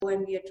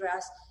and we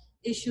address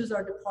issues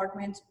or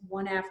departments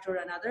one after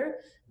another.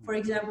 For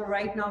example,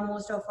 right now,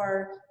 most of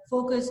our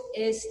focus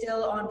is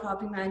still on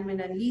property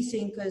management and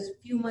leasing because a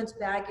few months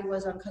back it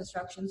was on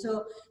construction.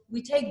 So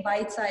we take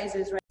bite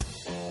sizes, right?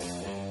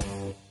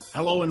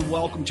 Hello and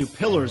welcome to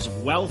Pillars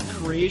of Wealth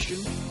Creation,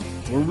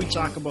 where we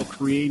talk about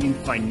creating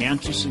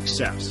financial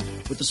success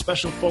with a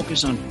special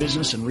focus on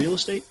business and real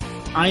estate.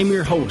 I'm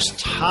your host,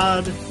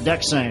 Todd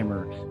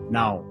Dexheimer.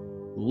 Now,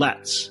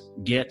 let's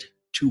get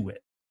to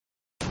it.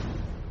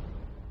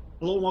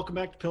 Hello and welcome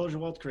back to Pillars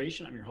of Wealth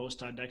Creation. I'm your host,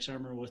 Todd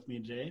Dexheimer. With me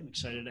today, I'm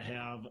excited to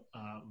have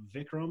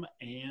Vikram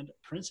and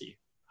Princey.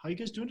 How are you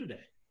guys doing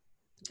today?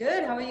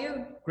 Good. How are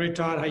you? Great,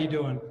 Todd. How you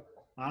doing?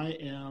 I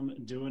am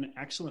doing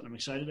excellent. I'm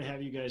excited to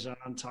have you guys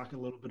on, talk a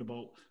little bit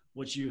about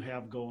what you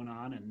have going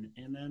on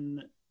and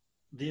then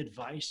the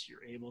advice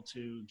you're able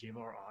to give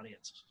our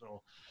audience.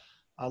 So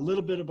a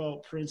little bit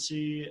about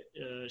Princey.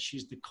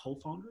 She's the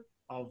co-founder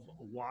of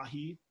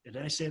Wahi. Did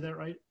I say that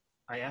right?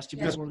 I asked you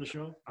before the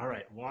show. All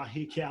right.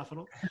 Wahi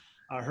Capital.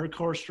 Her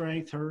core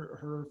strength,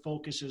 her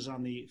focus is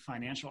on the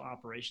financial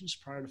operations.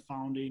 Prior to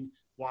founding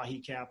Wahi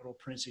Capital,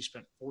 Princey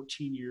spent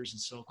 14 years in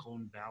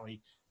Silicon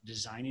Valley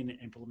designing and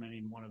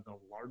implementing one of the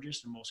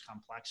largest and most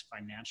complex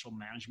financial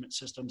management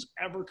systems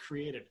ever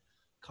created,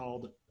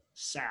 called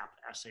SAP,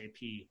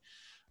 S-A-P.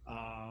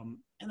 And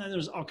then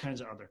there's all kinds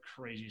of other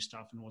crazy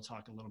stuff, and we'll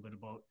talk a little bit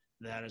about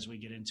that as we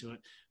get into it.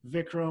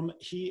 Vikram,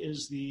 he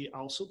is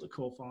also the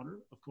co-founder,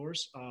 of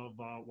course, of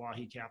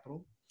Wahi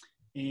Capital.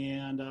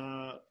 And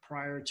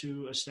prior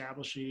to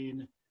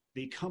establishing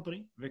the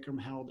company, Vikram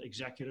held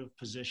executive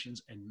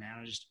positions and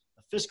managed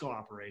the fiscal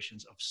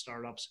operations of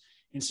startups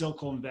in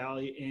Silicon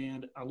Valley.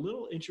 And a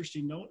little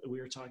interesting note that we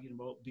were talking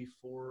about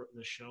before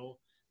the show,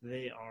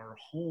 their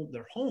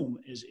home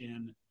is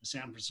in the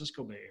San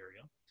Francisco Bay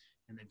Area,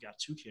 and they've got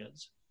 2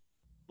 kids.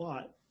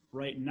 But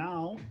right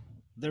now,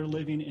 they're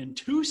living in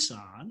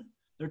Tucson.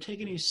 They're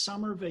taking a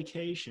summer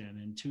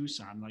vacation in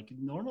Tucson. Like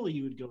normally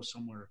you would go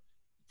somewhere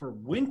for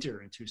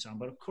winter in Tucson,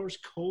 but of course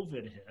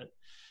COVID hit.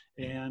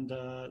 And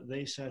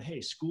they said,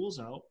 hey, school's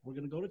out. We're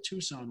going to go to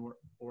Tucson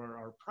where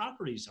our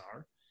properties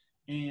are.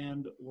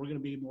 And we're going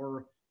to be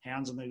more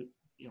hands on the,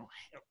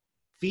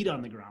 feet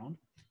on the ground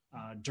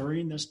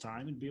during this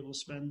time and be able to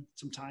spend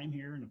some time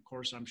here. And of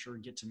course, I'm sure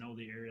get to know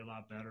the area a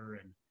lot better.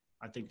 And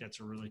I think that's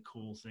a really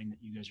cool thing that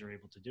you guys are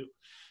able to do.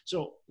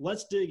 So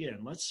let's dig in.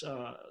 Let's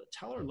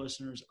tell our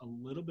listeners a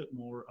little bit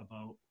more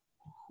about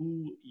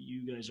who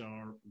you guys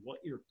are, what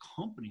your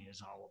company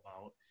is all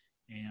about,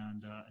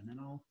 and then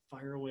I'll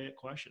fire away at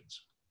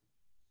questions.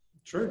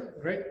 Sure,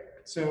 great.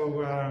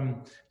 So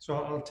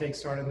I'll take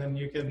start, and then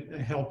you can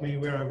help me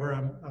wherever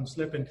I'm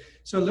slipping.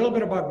 So a little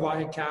bit about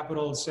Wahi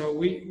Capital. So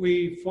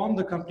we formed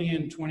the company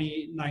in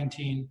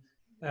 2019.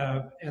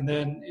 And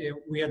then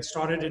we had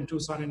started in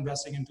Tucson,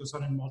 investing in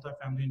Tucson in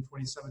multifamily in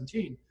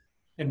 2017.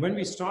 And when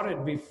we started,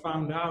 we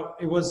found out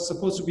it was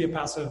supposed to be a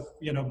passive,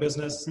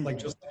 business, like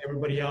just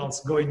everybody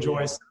else, go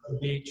enjoy the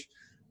beach.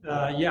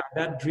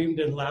 That dream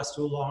didn't last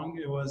too long.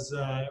 It was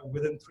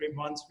within 3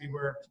 months,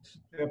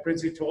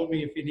 Princey told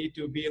me, if we need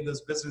to be in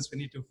this business, we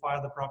need to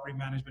fire the property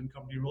management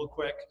company real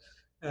quick.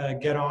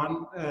 Get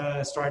on,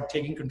 start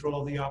taking control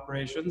of the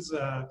operations.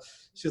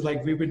 She's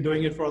like, we've been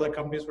doing it for other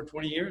companies for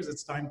 20 years.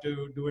 It's time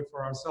to do it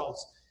for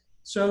ourselves.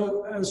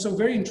 So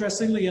very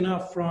interestingly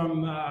enough,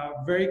 from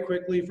very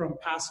quickly from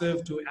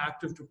passive to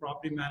active to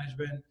property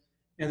management.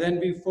 And then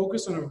we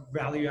focus on a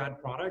value add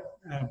product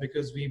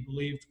because we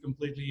believed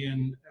completely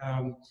in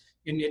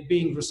it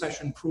being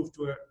recession proof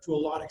to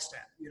a lot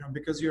extent,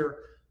 because you're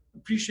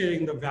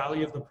appreciating the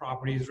value of the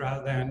properties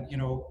rather than,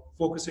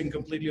 focusing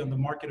completely on the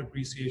market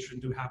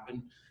appreciation to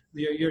happen.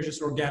 You're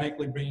just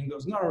organically bringing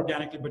those, not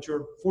organically, but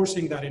you're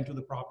forcing that into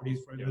the properties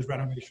for those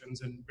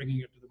renovations and bringing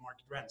it to the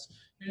market rents.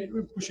 And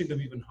we're pushing them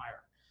even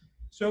higher.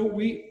 So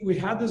we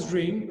had this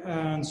dream,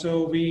 and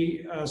so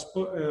we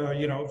spoke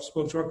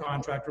to our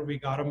contractor. We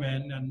got him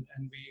in, and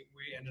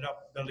we ended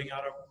up building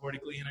out a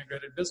vertically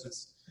integrated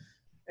business.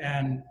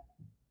 And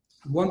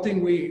one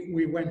thing we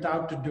seeked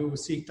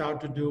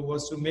out to do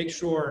was to make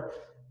sure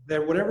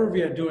that whatever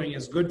we are doing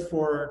is good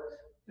for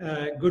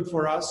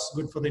us,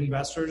 good for the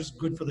investors,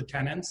 good for the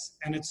tenants,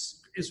 and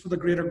it's for the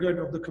greater good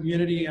of the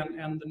community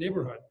and the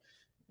neighborhood.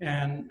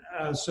 And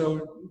so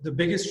the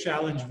biggest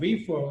challenge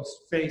we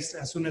faced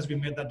as soon as we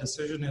made that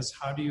decision is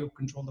how do you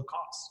control the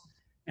costs?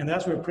 And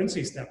that's where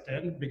Princey stepped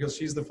in because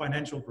she's the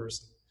financial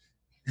person.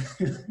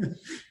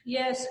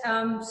 Yes.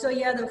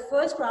 The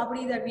first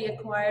property that we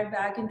acquired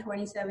back in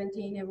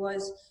 2017, it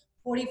was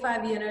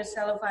 45 units,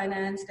 seller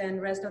financed,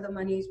 and rest of the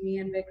money is me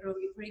and Vikram.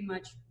 We pretty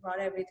much brought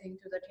everything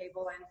to the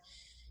table.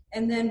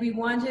 And then we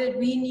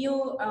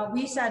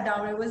sat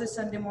down, it was a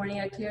Sunday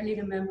morning, I clearly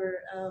remember,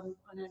 on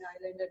an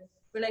island, and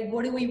we're like,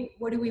 what do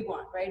we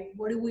want, right?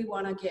 What do we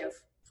want to give?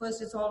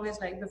 First, it's always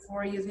like,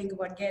 before you think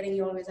about getting,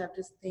 you always have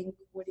to think,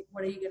 what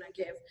are you going to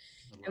give?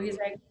 And we're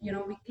like,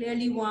 we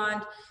clearly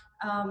want,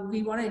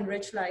 we want to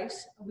enrich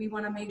lives. We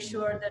want to make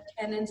sure that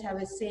tenants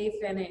have a safe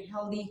and a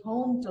healthy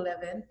home to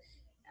live in.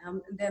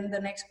 Then the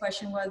next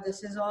question was,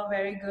 this is all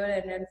very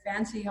good and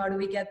fancy, how do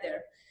we get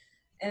there?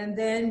 And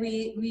then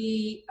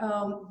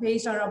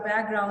based on our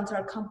backgrounds,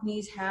 our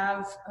companies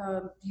have,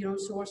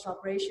 sourced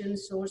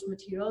operations, sourced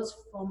materials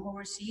from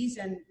overseas.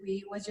 And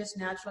it was just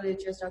natural. It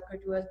just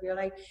occurred to us. We were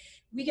like,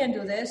 we can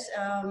do this.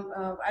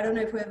 I don't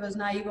know if it was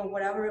naive or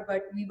whatever,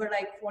 but we were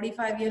like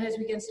 45 units,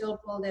 we can still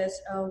pull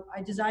this.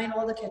 I designed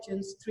all the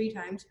kitchens 3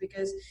 times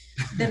because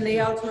the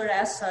layouts were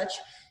as such.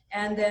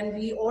 And then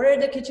we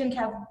ordered the kitchen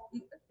cap.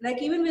 Like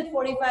even with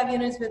 45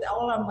 units, with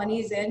all our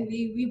monies in,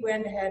 we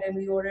went ahead and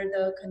we ordered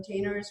the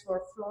containers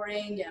for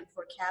flooring and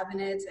for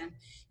cabinets. And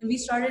we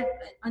started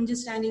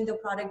understanding the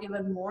product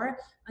even more,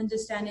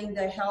 understanding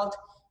the health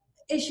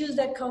issues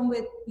that come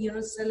with,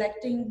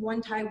 selecting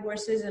one type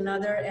versus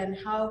another, and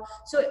how.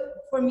 So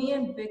for me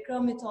and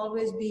Bikram, it's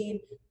always been,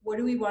 what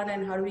do we want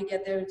and how do we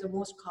get there the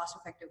most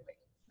cost-effective way,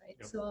 right?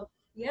 Yep. So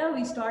yeah,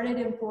 we started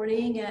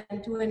importing,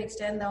 and to an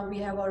extent now we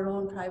have our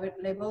own private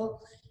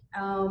label.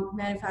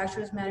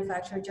 Manufacturers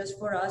manufacture just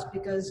for us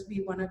because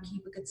we want to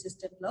keep a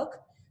consistent look.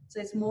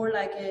 So it's more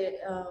like a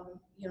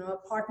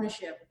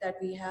partnership that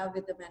we have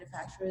with the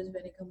manufacturers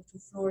when it comes to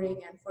flooring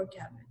and for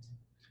cabinets.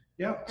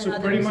 Yeah, so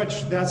pretty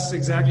much that's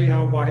exactly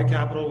how Wahid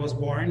Capital was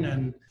born.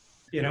 And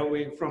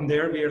from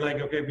there we were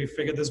like, okay, we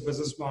figured this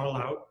business model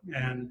out,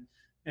 and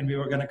we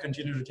were going to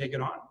continue to take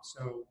it on.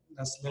 So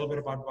that's a little bit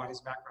about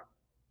Wahid's background.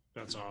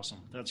 That's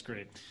awesome. That's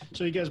great.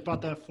 So you guys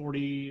bought that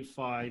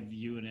 45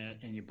 unit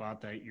and you bought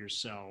that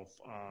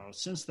yourself.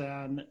 Since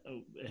then,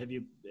 have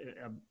you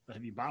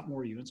bought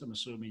more units? I'm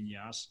assuming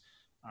yes.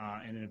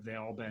 And have they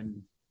all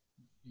been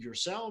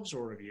yourselves,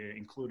 or have you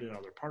included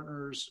other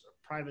partners,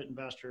 private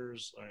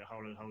investors?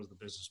 How does the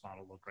business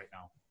model look right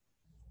now?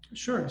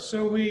 Sure.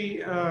 So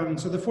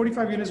so the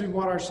 45 units we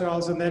bought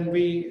ourselves, and then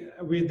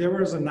there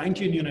was a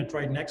 19 unit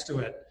right next to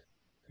it.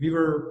 We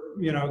were,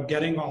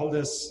 getting all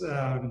this,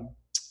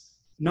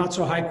 not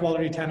so high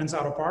quality tenants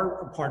out of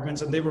our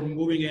apartments, and they were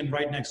moving in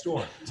right next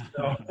door.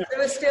 So, it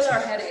was still our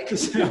headache.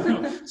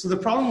 So the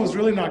problem was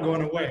really not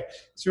going away.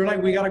 So we're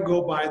like, we got to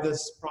go buy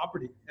this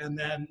property. And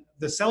then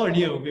the seller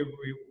knew we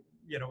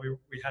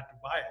had to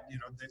buy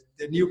it.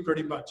 They knew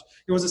pretty much.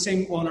 It was the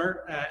same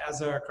owner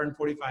as our current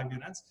 45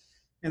 units.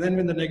 And then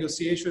when the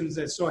negotiations,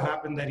 it so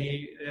happened that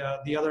he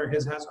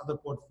has other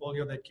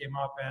portfolio that came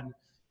up, and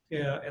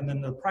then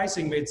the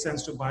pricing made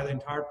sense to buy the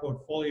entire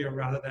portfolio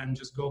rather than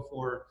just go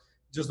for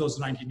just those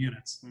 19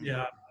 units. Mm-hmm.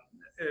 Yeah.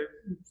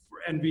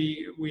 And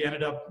we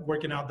ended up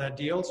working out that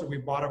deal. So we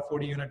bought a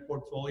 40 unit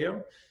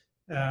portfolio.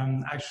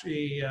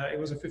 It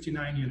was a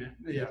 59 unit.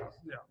 Yeah.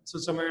 So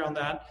somewhere around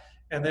that.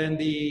 And then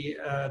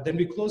then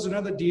we closed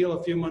another deal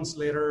a few months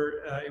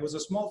later. It was a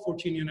small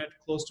 14 unit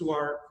close to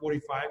our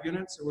 45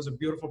 units. It was a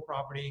beautiful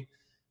property.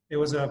 It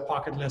was a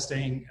pocket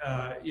listing,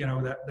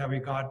 that we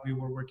got. We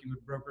were working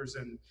with brokers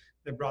and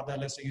they brought that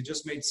listing. It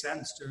just made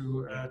sense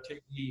to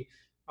take the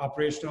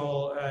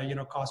operational,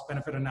 cost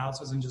benefit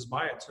analysis and just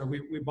buy it. So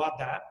we bought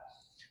that.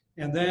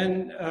 And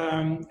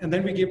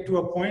then we get to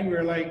a point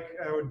where like,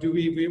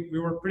 we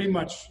were pretty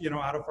much,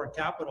 out of our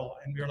capital,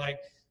 and we were like,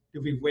 do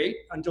we wait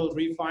until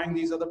refining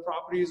these other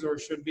properties, or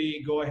should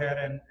we go ahead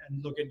and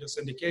look into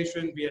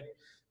syndication? We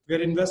had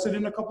invested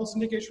in a couple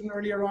syndication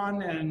earlier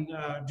on and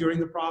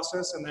during the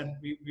process, and then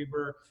we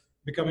were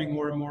becoming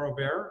more and more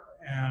aware,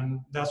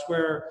 and that's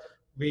where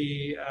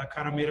we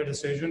kind of made a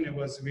decision.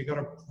 We got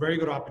a very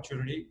good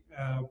opportunity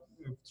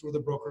through the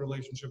broker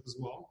relationship as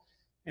well,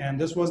 and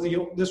this was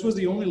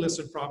the only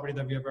listed property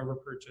that we have ever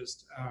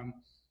purchased.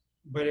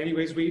 But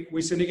anyways,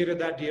 we syndicated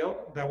that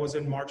deal. That was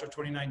in March of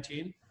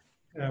 2019.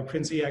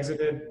 Princey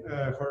exited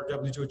her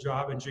W-2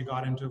 job, and she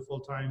got into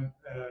full-time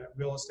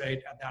real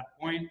estate at that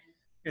point.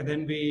 And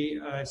then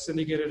we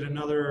syndicated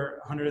another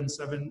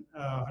 107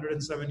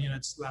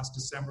 units last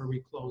December.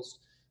 We closed.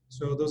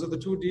 So those are the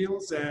 2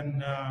 deals,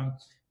 and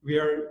we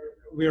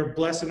are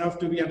blessed enough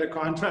to be under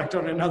contract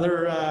on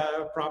another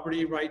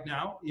property right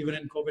now, even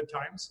in COVID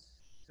times,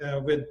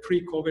 with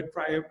pre-COVID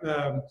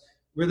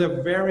with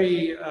a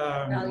very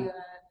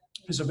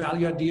it's a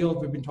value add deal.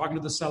 We've been talking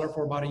to the seller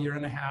for about 1.5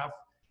 years.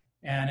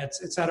 And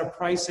it's at a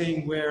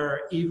pricing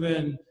where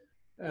even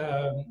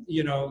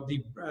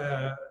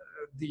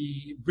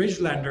the bridge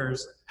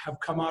lenders have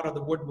come out of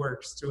the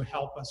woodworks to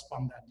help us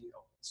fund that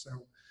deal.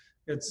 So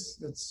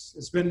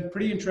it's been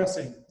pretty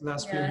interesting the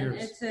last few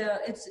years.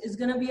 It's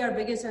going to be our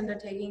biggest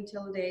undertaking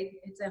till date.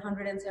 It's a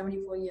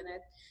 174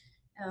 unit.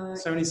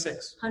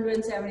 76.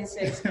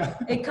 176.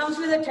 It comes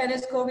with a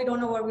tennis court. We don't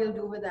know what we'll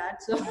do with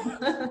that. So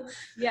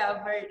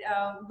yeah,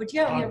 but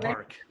yeah, dog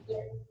park.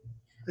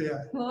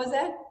 Yeah. What was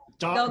that?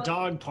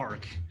 Dog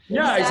park.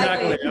 Yeah,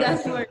 exactly.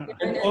 That's what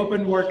an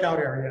open workout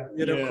area.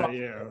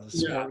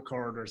 Sport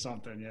court or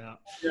something. Yeah.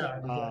 Yeah.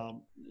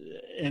 Exactly.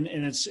 And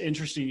it's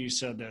interesting you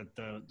said that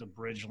the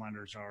bridge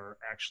lenders are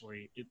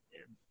actually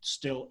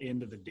still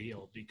into the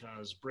deal,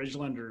 because bridge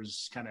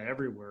lenders kind of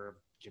everywhere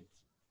have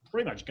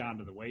pretty much gone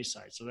to the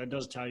wayside. So that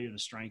does tell you the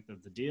strength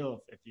of the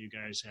deal. If you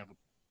guys have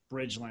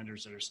bridge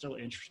lenders that are still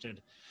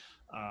interested,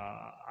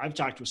 I've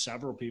talked with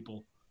several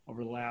people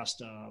over the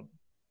last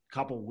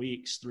couple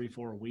weeks,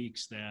 3-4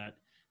 weeks, that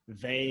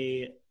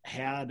they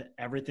had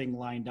everything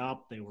lined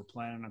up. They were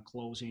planning on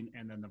closing,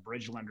 and then the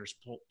bridge lenders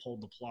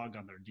pulled the plug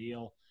on their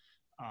deal.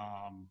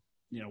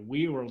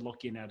 We were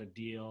looking at a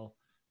deal.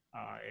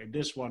 And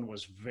this one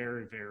was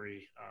very,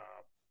 very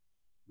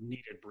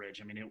needed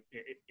bridge. I mean,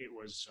 it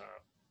was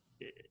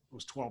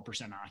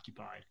 12%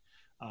 occupied.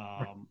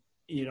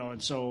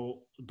 And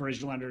so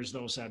bridge lenders,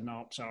 though, said,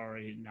 no,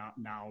 sorry, not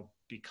now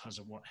because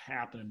of what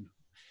happened.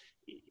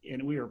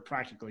 And we were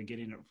practically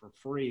getting it for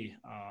free,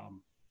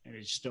 and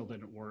it still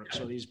didn't work.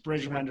 So these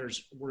bridge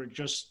lenders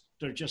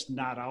they're just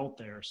not out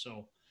there.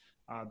 So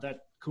that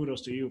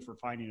kudos to you for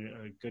finding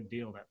a good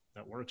deal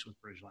that works with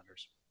bridge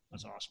lenders.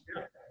 That's awesome.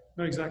 Yeah,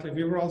 no, exactly.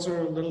 We were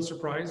also a little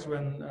surprised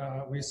when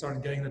we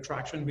started getting the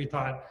traction. We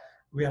thought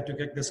we had to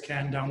kick this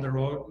can down the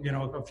road,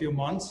 a few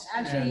months.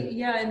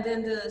 Actually, and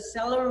then the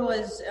seller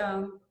was,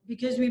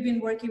 because we've been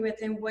working with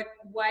him,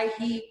 why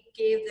he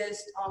gave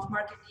this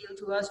off-market deal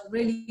to us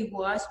really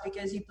was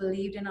because he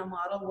believed in our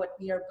model, what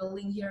we are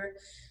building here.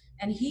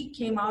 And he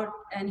came out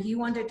and he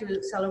wanted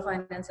to seller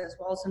finance as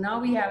well. So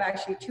now we have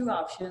actually two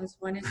options.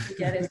 One is to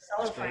get a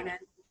seller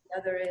finance, the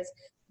other is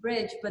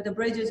bridge, but the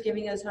bridge is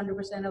giving us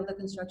 100% of the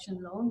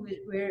construction loan,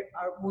 where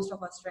most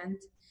of our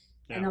strength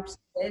and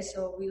upside.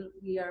 So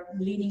we are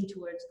leaning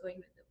towards going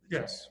with the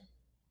bridge. Yes.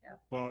 Yeah.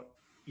 Well,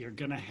 you're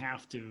going to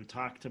have to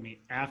talk to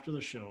me after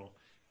the show,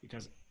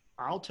 because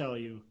I'll tell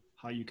you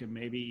how you can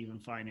maybe even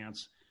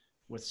finance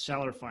with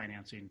seller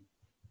financing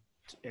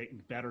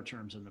better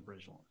terms than the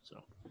bridge loan.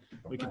 So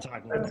we can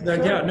talk about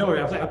that. Yeah, no,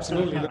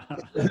 absolutely.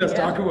 Let's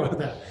talk about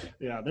that.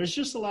 Yeah, there's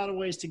just a lot of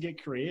ways to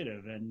get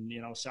creative, and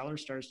seller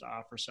starts to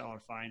offer seller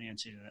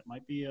financing, and it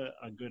might be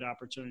a good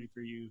opportunity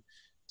for you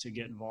to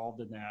get involved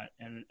in that.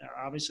 And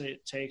obviously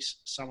it takes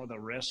some of the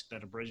risk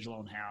that a bridge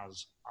loan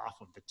has off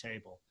of the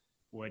table,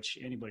 which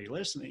anybody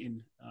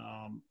listening,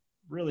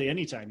 really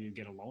anytime you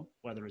get a loan,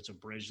 whether it's a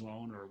bridge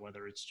loan or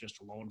whether it's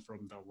just a loan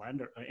from the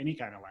lender, any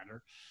kind of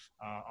lender,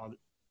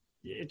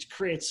 it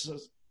creates a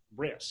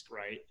risk,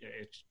 right?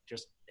 It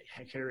just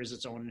carries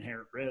its own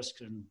inherent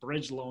risk, and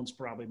bridge loans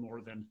probably more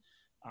than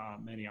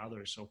many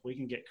others. So if we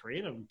can get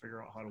creative and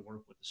figure out how to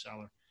work with the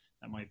seller,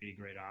 that might be a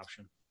great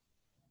option.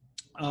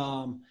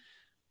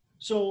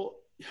 So,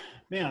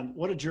 man,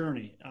 what a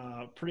journey!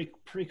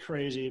 Pretty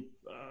crazy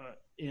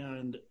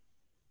and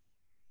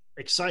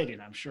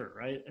exciting, I'm sure,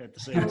 right? At the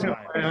same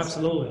time,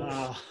 Absolutely.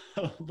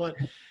 But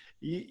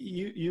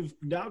you've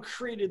now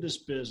created this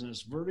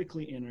business,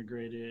 vertically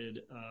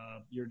integrated.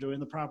 You're doing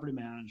the property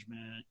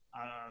management.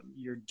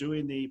 You're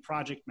doing the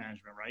project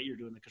management, right? You're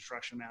doing the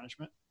construction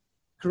management.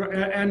 Correct.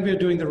 And we're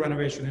doing the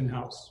renovation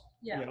in-house.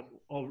 Yeah.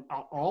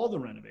 All the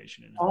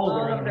renovation in-house. All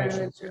the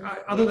renovations.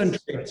 Other than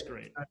trades. That's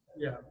great.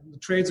 The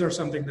trades are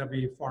something that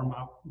we farm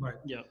out,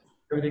 but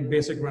everything,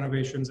 basic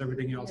renovations,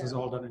 everything else is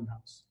all done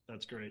in-house.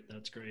 That's great.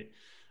 That's great.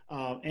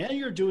 And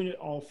you're doing it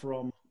all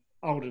from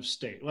out of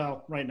state.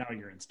 Well, right now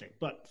you're in state,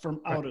 but from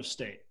out of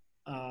state.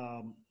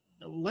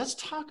 Let's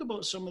talk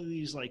about some of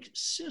these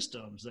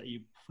systems that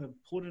you have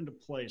put into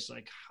place.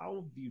 How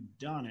have you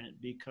done it?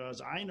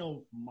 Because I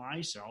know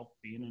myself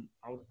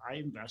I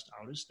invest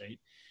out of state.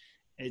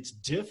 It's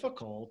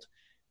difficult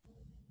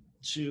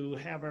to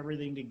have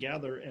everything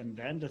together and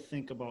then to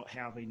think about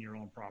having your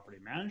own property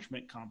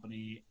management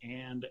company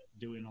and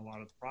doing a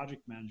lot of the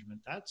project management.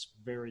 That's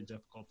very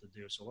difficult to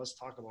do. So let's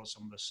talk about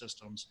some of the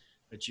systems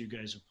that you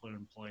guys have put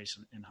in place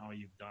and how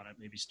you've done it.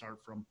 Maybe start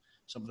from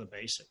some of the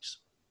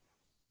basics.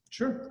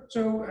 Sure.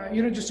 So,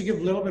 just to give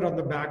a little bit of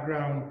the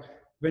background,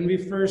 when we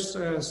first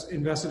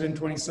invested in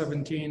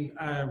 2017,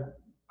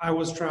 I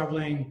was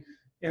traveling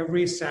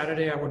every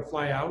Saturday. I would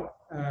fly out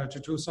to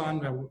Tucson.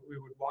 We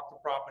would walk the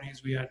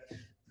properties. We had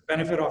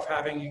benefit of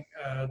having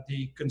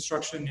the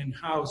construction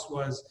in-house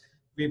was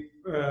we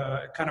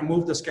kind of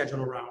moved the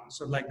schedule around.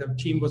 So the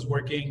team was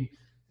working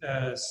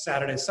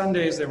Saturday,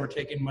 Sundays, they were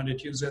taking Monday,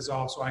 Tuesdays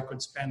off, so I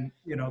could spend,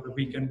 the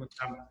weekend with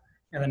them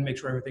and then make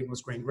sure everything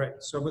was going great.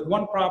 So with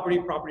one property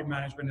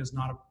management is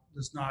not,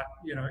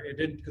 it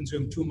didn't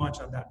consume too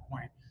much at that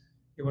point.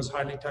 It was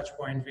highly touch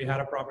point. We had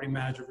a property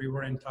manager, we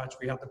were in touch,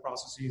 we had the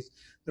processes,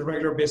 the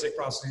regular basic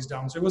processes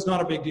down. So it was not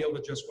a big deal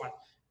with just one.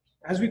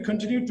 As we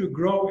continued to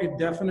grow, it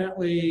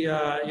definitely,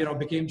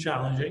 became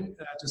challenging,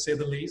 to say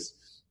the least.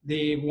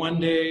 The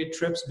one-day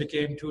trips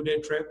became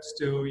two-day trips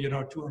to,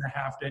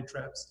 2.5-day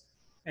trips.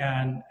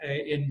 And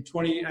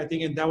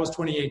that was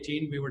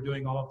 2018, we were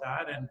doing all of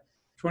that. And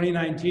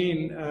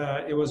 2019,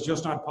 it was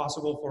just not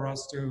possible for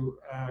us to,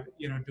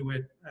 do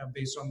it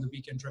based on the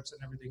weekend trips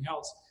and everything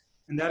else.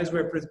 And that is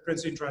where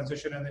Princeton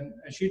transitioned. And then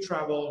she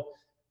traveled,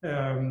 3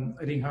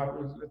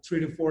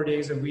 to 4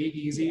 days a week,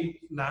 easy.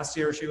 Last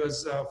year, she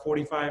was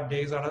 45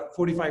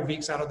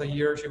 weeks out of the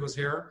year. She was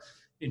here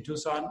in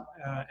Tucson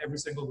every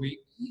single week.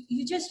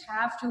 You just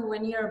have to,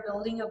 when you're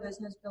building a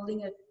business,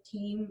 building a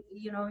team,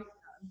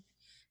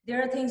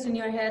 there are things in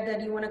your head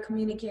that you want to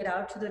communicate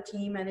out to the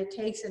team, and it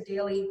takes a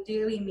daily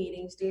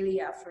meetings, daily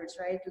efforts,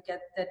 right? To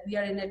get that we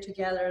are in it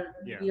together.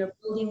 Yeah. We are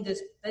building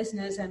this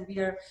business, and we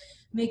are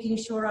making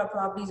sure our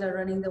properties are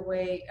running the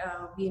way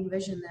we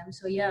envision them.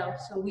 So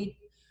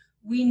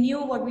we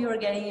knew what we were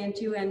getting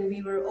into, and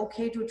we were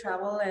okay to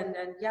travel. And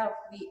yeah,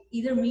 we,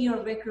 either me or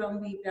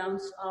Vikram, we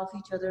bounce off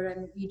each other,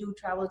 and we do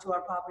travel to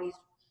our properties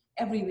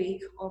every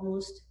week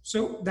almost.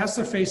 So that's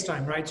the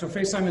FaceTime, right? So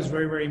FaceTime is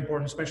very, very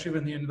important, especially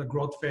when you're in the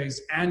growth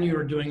phase and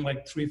you're doing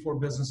like 3-4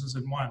 businesses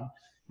in one.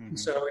 Mm-hmm.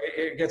 So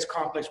it gets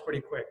complex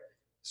pretty quick.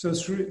 So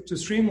to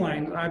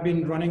streamline, I've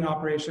been running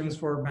operations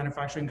for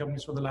manufacturing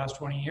companies for the last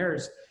 20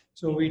 years.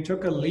 So we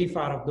took a leaf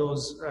out of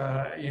those,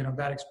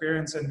 that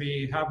experience, and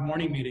we have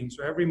morning meetings.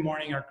 So every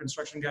morning our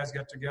construction guys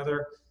get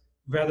together,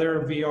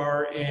 whether we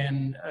are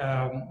in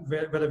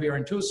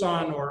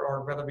Tucson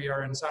or whether we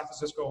are in San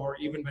Francisco, or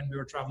even when we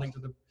were traveling to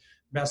the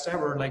best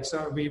ever,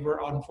 so we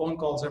were on phone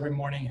calls every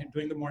morning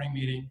doing the morning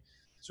meeting.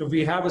 So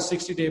we have a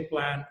 60-day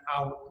plan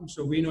out,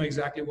 so we know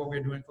exactly what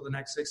we're doing for the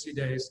next 60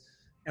 days.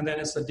 And then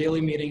it's the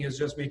daily meeting is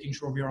just making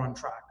sure we are on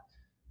track.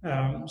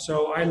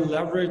 So I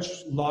leverage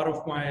a lot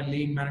of my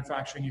lean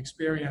manufacturing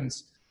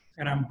experience,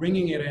 and I'm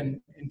bringing it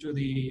into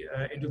the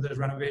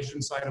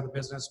renovation side of the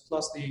business,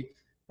 plus the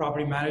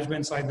property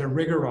management side, the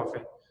rigor of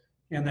it.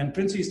 And then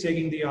Princey's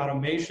taking the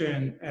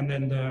automation and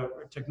then the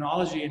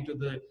technology into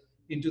the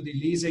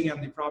leasing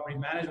and the property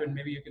management.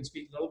 Maybe you can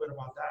speak a little bit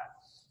about that.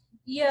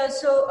 Yeah,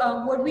 so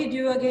what we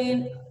do,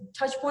 again,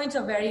 touch points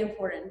are very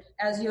important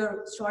as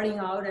you're starting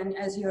out and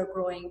as you're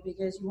growing,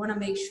 because you want to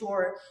make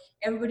sure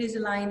everybody's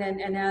aligned,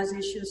 and as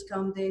issues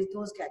come,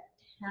 those get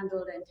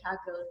handled and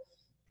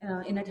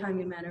tackled in a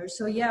timely manner.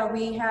 So yeah,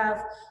 we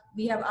have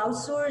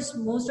outsourced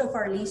most of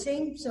our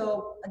leasing.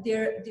 So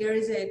there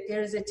is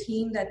a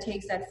team that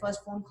takes that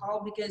first phone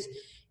call, because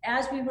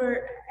as we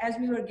were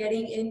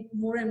getting in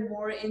more and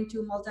more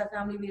into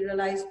multifamily, we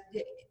realized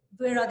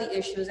where are the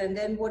issues, and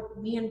then what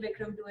me and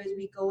Vikram do is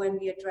we go and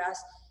we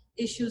address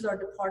issues or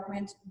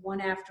departments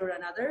one after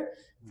another.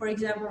 For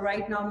example,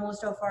 right now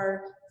most of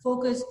our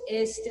focus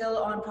is still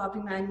on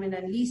property management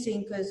and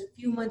leasing, because a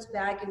few months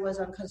back it was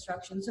on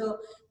construction. So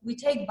we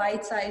take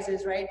bite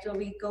sizes, right? So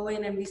we go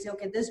in and we say,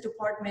 okay, this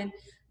department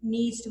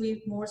needs to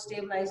be more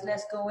stabilized.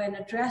 Let's go and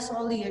address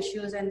all the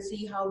issues and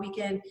see how we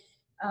can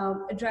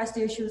address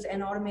the issues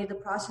and automate the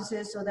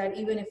processes, so that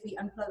even if we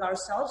unplug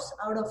ourselves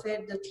out of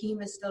it, the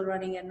team is still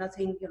running and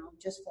nothing,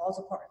 just falls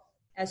apart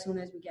as soon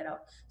as we get out.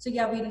 So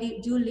yeah, we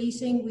do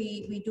leasing.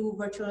 We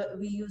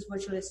use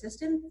virtual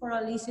assistant for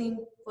our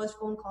leasing first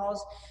phone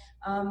calls.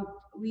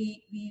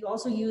 We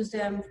also use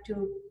them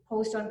to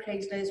post on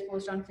Craigslist,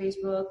 post on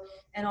Facebook,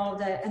 and all of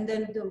that. And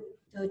then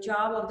the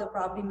job of the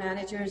property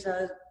managers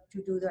are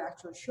to do the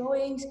actual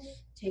showings,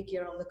 take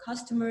care of the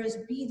customers,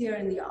 be there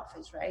in the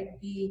office, right?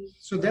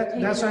 So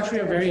that's actually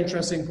a very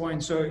interesting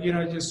point. So,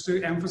 just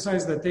to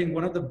emphasize the thing,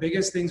 one of the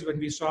biggest things when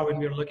we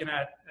were looking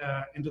at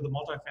into the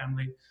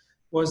multifamily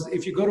was,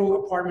 if you go to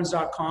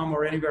apartments.com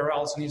or anywhere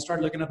else and you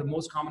start looking at the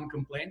most common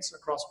complaints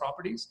across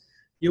properties,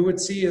 you would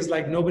see is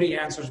like, nobody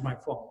answers my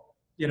phone.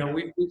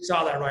 We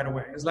saw that right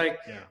away. It's like,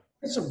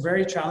 it's a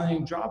very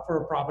challenging job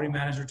for a property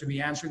manager to be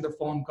answering the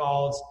phone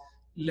calls,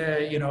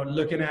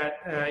 looking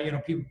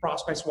at, people,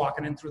 prospects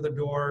walking in through the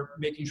door,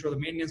 making sure the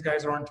maintenance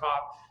guys are on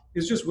top.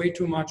 It's just way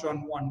too much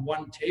on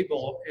one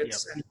table. And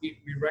we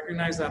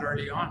recognize that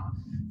early on.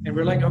 And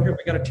we're like, okay,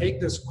 we got to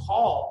take this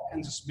call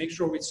and just make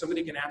sure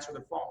somebody can answer the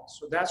phone.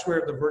 So that's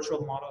where the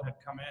virtual model had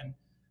come in.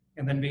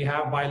 And then we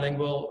have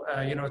bilingual,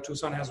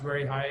 Tucson has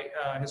very high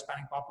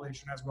Hispanic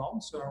population as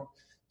well.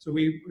 So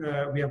we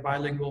have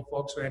bilingual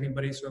folks, so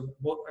anybody,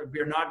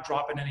 we're not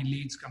dropping any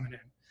leads coming in.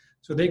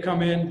 So they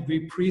come in,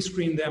 we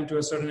pre-screen them to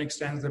a certain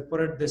extent.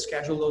 They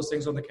schedule those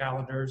things on the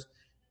calendars.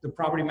 The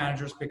property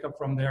managers pick up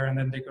from there, and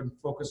then they can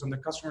focus on the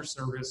customer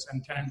service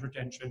and tenant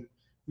retention,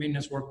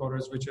 maintenance work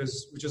orders, which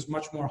is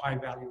much more high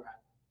value add.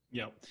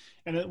 Yeah,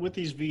 and with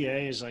these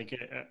VAs,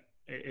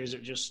 is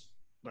it just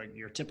like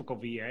your typical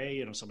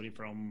VA, somebody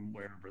from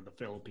wherever, the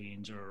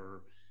Philippines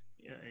or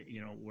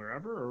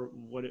wherever,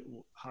 or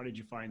how did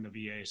you find the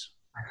VAs?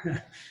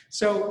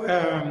 So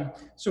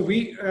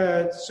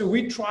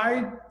we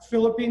tried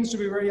Philippines, to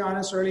be very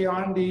honest. Early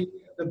on, the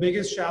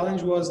biggest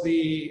challenge was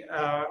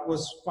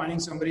was finding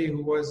somebody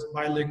who was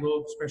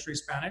bilingual, especially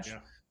Spanish.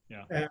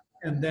 Yeah.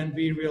 And then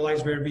we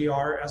realized where we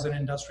are as an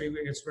industry,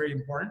 it's very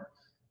important.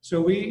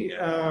 So we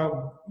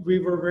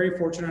were very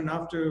fortunate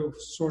enough to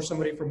source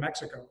somebody from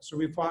Mexico. So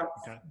we got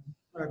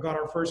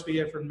our first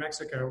VA from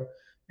Mexico,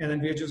 and then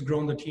we had just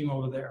grown the team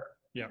over there.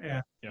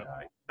 Yeah.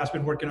 That's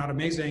been working out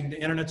amazing.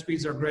 The internet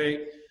speeds are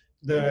great.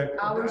 The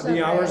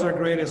hours are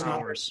great. It's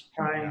not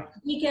time.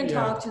 We can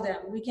talk to them.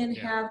 We can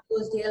have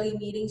those daily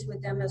meetings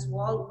with them as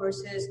well,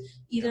 versus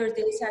either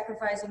they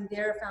sacrificing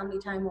their family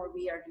time or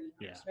we are doing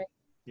this, right?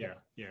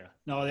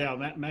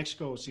 No,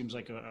 Mexico seems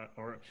like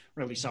or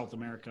really South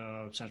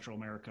America, Central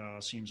America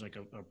seems like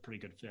a pretty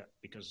good fit,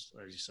 because,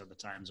 as you said, the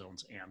time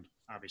zones, and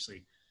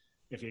obviously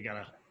if you got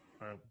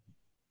a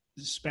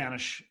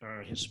Spanish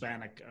or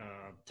Hispanic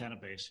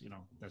tenant base,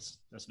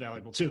 that's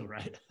valuable too,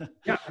 right?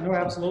 Yeah, no,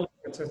 absolutely.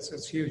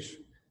 It's huge.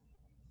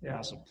 Yeah.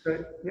 Awesome.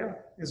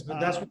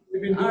 That's what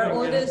we've been doing. Our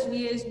oldest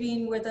VA has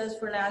been with us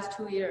for the last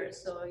 2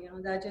 years, so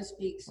that just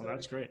speaks. Well,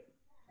 that's great.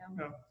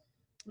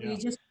 We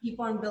just keep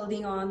on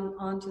building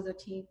onto the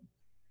team.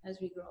 as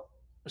we grow.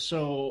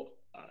 So,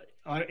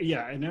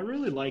 yeah, and I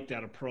really like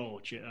that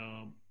approach.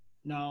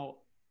 Now,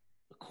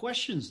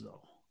 questions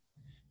though,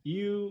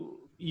 you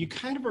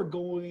kind of are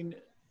going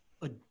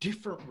a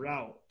different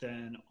route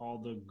than all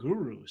the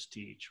gurus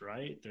teach,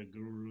 right? The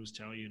gurus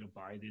tell you to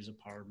buy these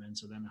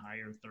apartments and then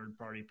hire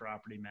third-party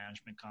property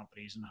management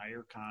companies and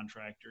hire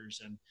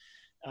contractors, and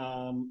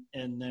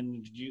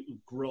then you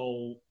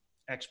grow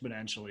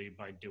exponentially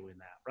by doing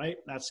that, right?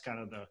 That's kind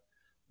of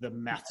the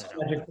method.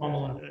 Magic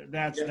formula.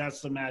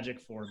 That's the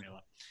magic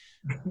formula.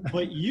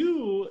 But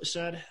you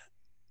said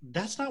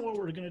that's not what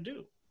we're going to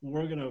do.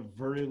 We're going to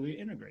vertically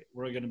integrate.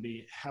 We're going to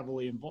be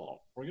heavily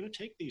involved. We're going to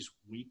take these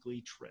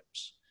weekly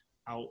trips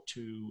out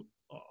to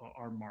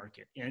our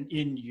market.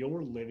 And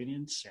you're living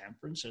in San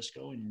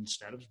Francisco, and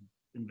instead of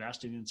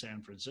investing in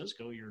San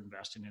Francisco, you're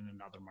investing in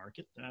another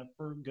market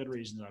for good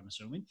reasons, I'm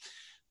assuming.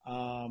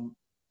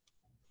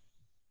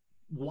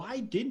 Why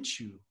didn't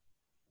you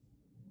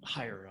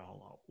hire it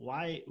all out?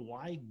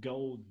 Why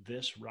go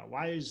this route?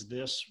 Why is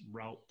this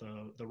route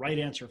the right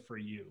answer for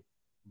you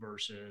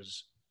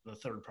versus the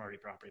third-party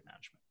property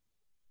management?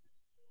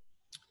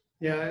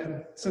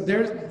 Yeah, so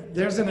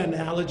there's an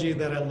analogy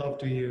that I love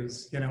to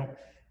use. Buying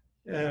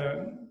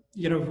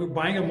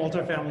a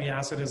multifamily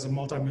asset is a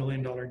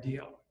multi-million-dollar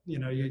deal.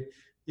 You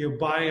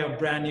buy a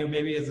brand new,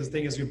 maybe the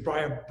thing is you buy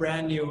a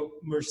brand new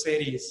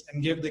Mercedes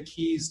and give the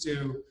keys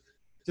to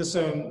just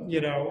a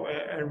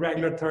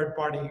regular third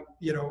party.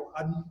 You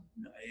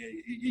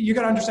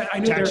got to understand. I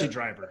know taxi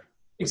driver.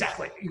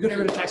 Exactly. You're going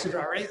to get a taxi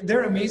driver, right?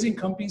 There are amazing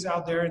companies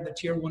out there in the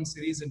tier 1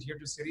 cities and tier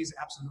 2 cities,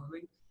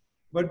 absolutely.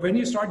 But when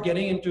you start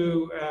getting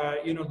into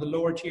the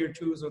lower tier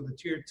 2s or the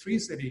tier 3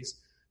 cities,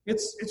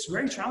 it's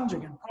very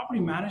challenging. And property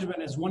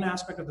management is one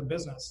aspect of the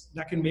business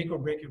that can make or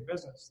break your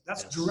business.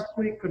 That's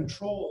directly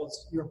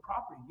controls your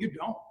property. You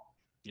don't.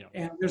 Yeah.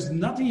 And there's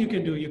nothing you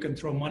can do. You can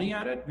throw money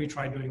at it. We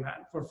tried doing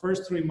that. For the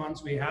first 3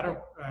 months, we had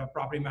a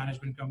property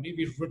management company.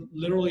 We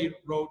literally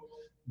wrote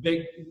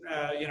big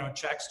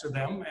checks to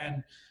them,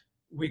 and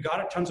we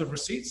got tons of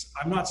receipts.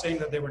 I'm not saying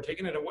that they were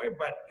taking it away,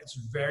 but it's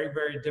very,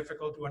 very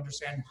difficult to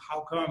understand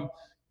how come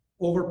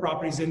over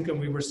property's income,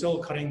 we were still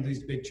cutting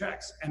these big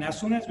checks. And as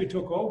soon as we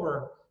took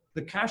over,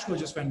 the cash flow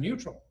just went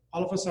neutral.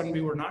 All of a sudden, we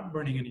were not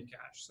burning any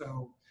cash.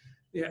 So,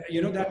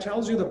 that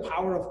tells you the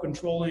power of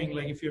controlling,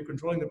 like if you're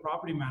controlling the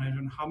property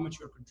management, how much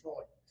you're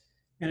controlling.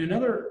 And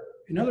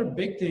another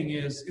big thing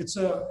is it's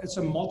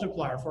a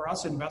multiplier for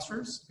us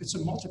investors. It's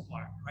a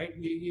multiplier, right?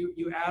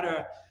 You add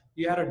a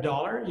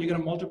dollar, you're going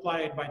to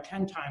multiply it by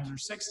 10 times or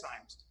 6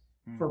 times.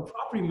 For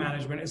property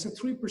management, it's a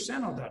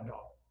 3% of that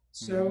dollar.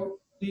 So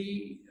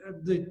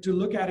to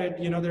look at it,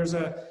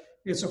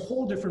 it's a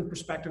whole different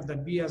perspective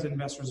that we as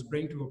investors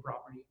bring to a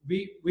property.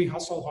 We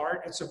hustle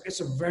hard.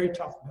 It's a very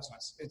tough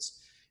business.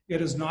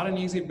 It is not an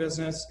easy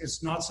business.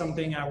 It's not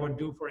something I would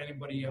do for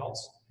anybody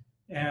else.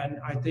 And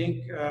I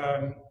think,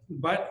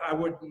 but I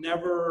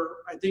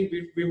think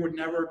we would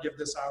never give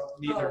this out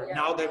either.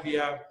 Now that we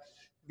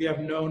have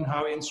known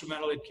how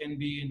instrumental it can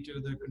be into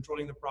the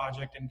controlling the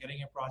project and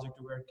getting a project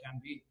to where it can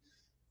be.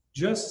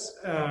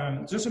 Just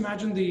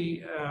imagine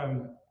the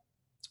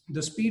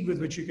speed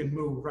with which you can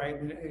move, right?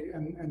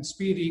 And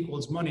speed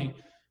equals money.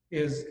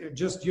 Is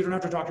just, you don't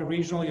have to talk to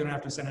regional, you don't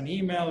have to send an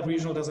email.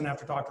 Regional doesn't have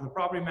to talk to the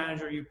property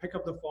manager. You pick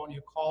up the phone,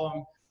 you call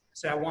them,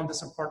 say, I want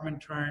this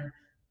apartment turned,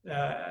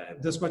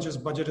 this much is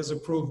budget is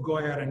approved, go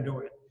ahead and do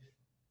it.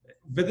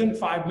 Within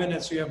 5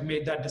 minutes, you have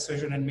made that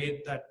decision and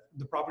made that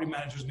the property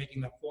manager is making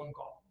that phone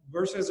call.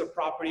 Versus a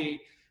property,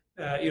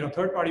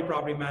 third-party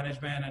property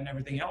management and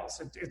everything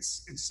else.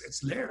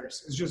 It's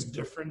layers. It's just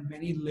different,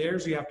 many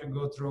layers you have to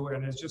go through,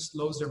 and it just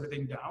slows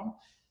everything down.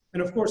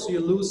 And of course, you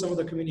lose some of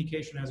the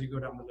communication as you go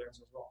down the layers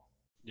as well.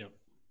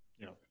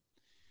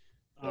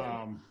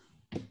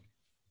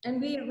 And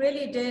we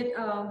really did,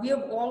 we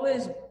have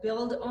always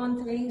built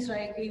on things,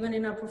 like even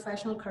in our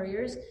professional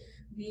careers,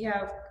 we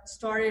have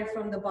started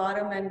from the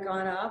bottom and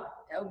gone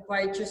up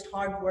by just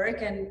hard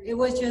work. And it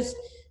was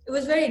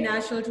very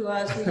natural to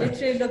us. We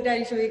literally looked at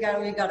each other,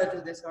 we got to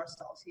do this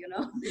ourselves,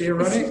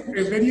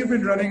 When you've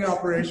been running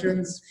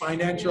operations,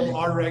 financial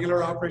or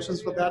regular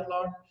operations for that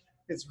long,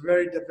 it's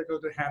very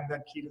difficult to hand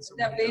that key to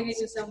somebody else. That baby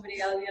to somebody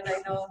else,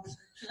 no,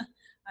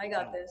 I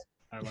got this.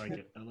 I like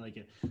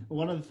it.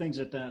 One of the things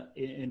that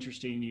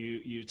interesting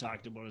you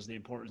talked about is the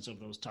importance of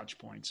those touch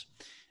points.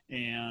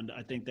 And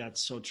I think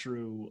that's so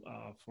true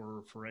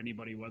for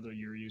anybody, whether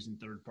you're using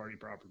third-party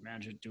property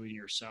management, doing it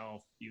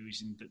yourself,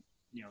 using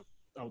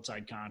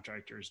outside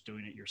contractors,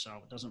 doing it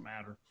yourself. It doesn't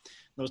matter.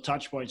 Those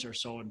touch points are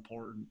so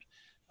important.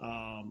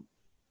 And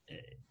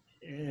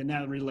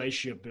that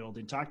relationship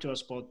building. Talk to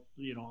us about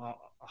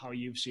how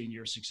you've seen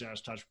your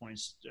success touch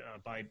points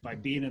by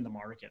being in the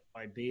market,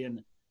 by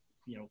being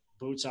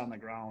boots on the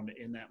ground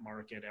in that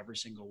market every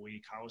single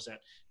week. How has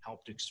that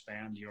helped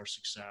expand your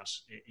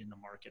success in the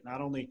market?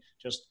 Not only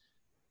just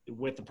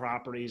with the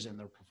properties and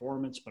their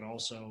performance, but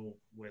also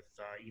with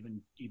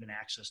even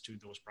access to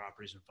those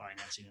properties and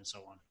financing and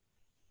so on.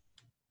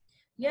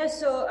 Yes,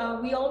 so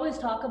we always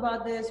talk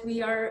about this.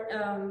 We are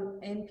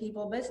in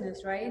people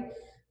business, right?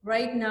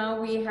 Right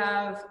now we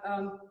have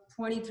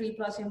 23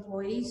 plus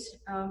employees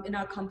in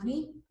our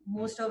company.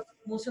 Most of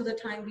the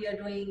time we are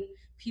doing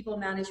people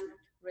management,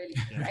 really,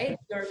 right?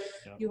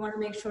 You want to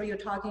make sure you're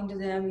talking to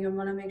them. You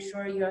want to make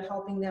sure you're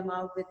helping them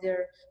out with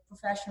their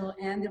professional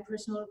and their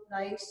personal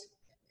lives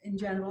in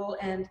general.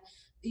 And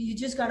you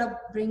just got to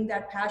bring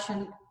that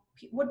passion.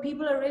 What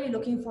people are really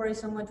looking for is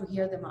someone to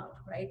hear them out,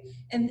 right?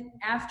 And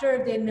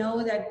after they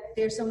know that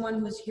there's someone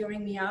who's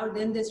hearing me out,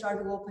 then they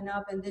start to open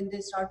up and then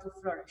they start to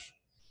flourish.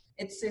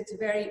 It's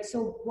very,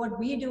 so what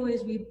we do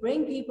is we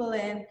bring people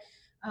in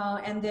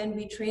and then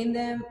we train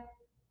them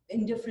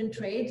in different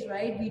trades,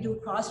 right? We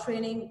do cross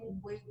training,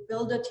 we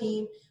build a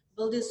team,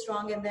 build it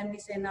strong, and then we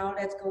say, now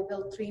let's go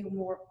build 3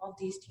 more of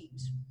these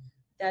teams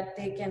that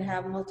they can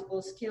have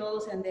multiple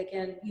skills and they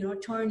can,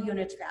 turn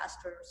units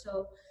faster.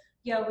 So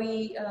yeah,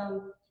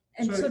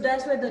 so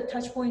that's where the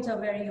touch points are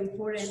very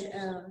important.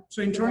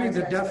 So internally,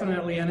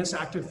 definitely, and it's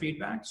active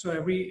feedback. So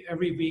every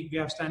week we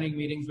have standing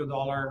meetings with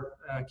all our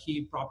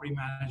key property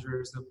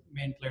managers, the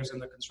main players in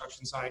the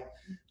construction side.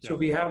 So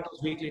we have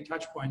those weekly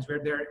touch points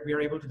where we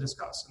are able to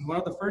discuss. And one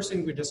of the first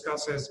things we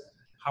discuss is,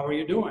 how are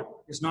you doing?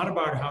 It's not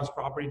about how's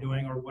property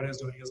doing or what is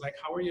doing. It's like,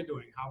 how are you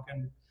doing?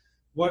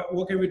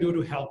 What can we do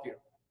to help you?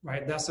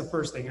 Right? That's the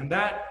first thing. And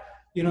that,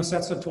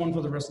 sets the tone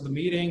for the rest of the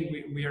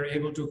meeting. We are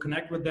able to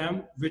connect with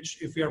them,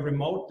 which if you are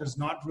remote, is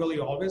not really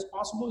always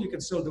possible. You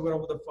can still do it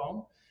over the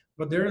phone,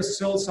 but there is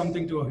still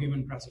something to a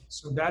human presence.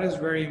 So that is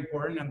very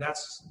important. And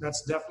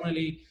that's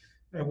definitely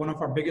one of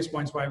our biggest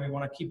points why we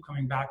want to keep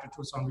coming back to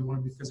Tucson. We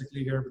want to be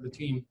physically here with the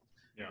team.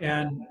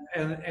 Yeah.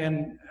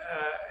 And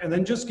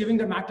then just giving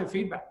them active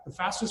feedback. The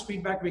fastest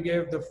feedback we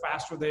give, the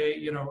faster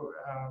they,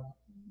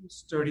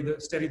 steady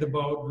the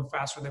boat, the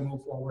faster they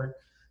move forward.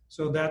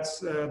 So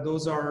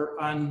those are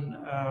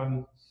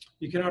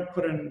you cannot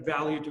put in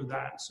value to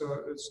that.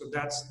 So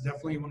that's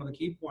definitely one of the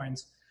key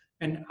points.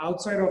 And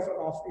outside of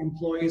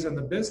employees and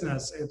the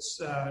business, it's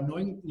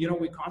knowing,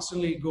 we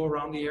constantly go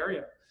around the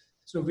area.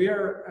 So we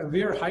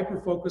are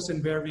hyper focused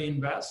in where we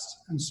invest.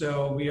 And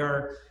so we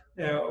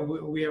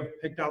have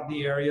picked out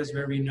the areas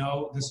where we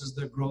know this is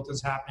the growth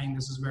is happening,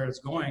 this is where it's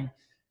going.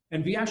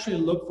 And we actually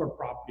look for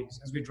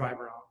properties as we drive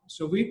around.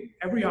 So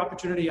every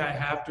opportunity I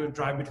have to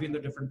drive between the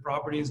different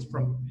properties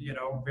from,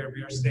 where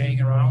we are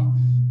staying around,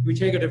 we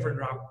take a different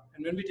route.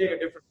 And when we take a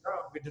different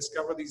route, we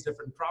discover these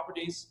different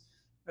properties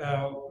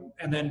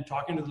and then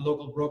talking to the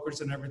local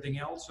brokers and everything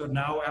else. So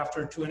now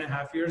after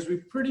 2.5 years, we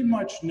pretty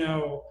much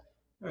know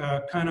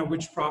kind of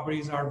which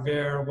properties are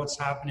where, what's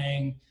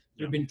happening.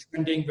 We've been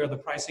trending where the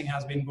pricing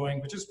has been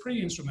going, which is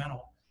pretty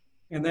instrumental.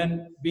 And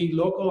then being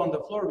local on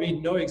the floor, we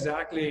know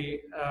exactly,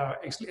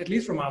 at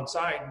least from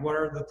outside, what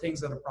are the things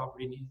that a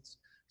property needs.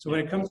 So when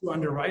it comes to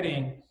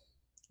underwriting,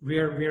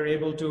 we're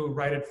able to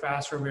write it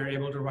faster. We're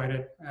able to write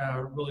it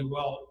really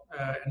well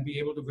and be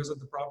able to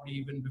visit the property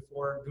even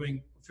before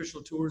doing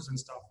official tours and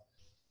stuff.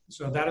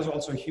 So that is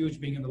also huge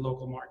being in the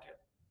local market.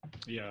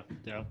 Yeah.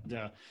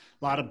 A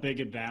lot of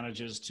big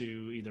advantages to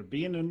either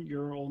being in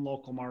your own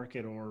local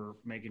market or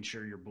making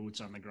sure your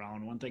boots on the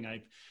ground. One thing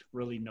I've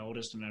really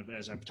noticed, and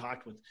as I've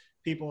talked with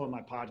people in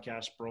my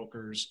podcast,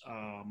 brokers,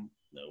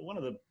 one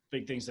of the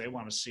big things they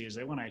want to see is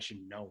they want to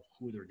actually know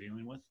who they're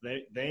dealing with.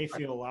 They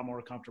feel a lot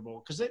more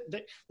comfortable because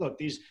they look,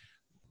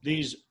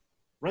 these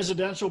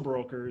residential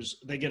brokers,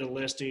 they get a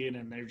listing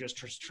and they're just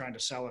trying to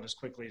sell it as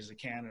quickly as they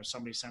can. If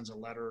somebody sends a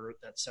letter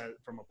that says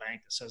from a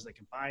bank that says they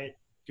can buy it,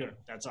 good.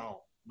 That's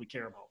all we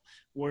care about.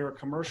 Where a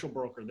commercial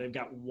broker, they've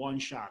got one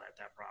shot at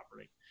that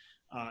property.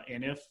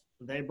 And if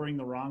they bring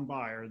the wrong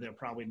buyer, they're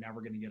probably never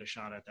going to get a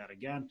shot at that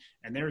again.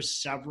 And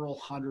there's several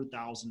 $100,000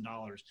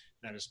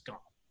 that is gone,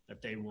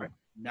 that they will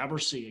never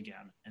see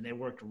again. And they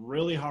worked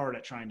really hard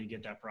at trying to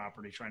get that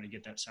property, trying to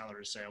get that seller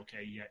to say,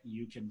 okay, yeah,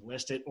 you can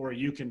list it or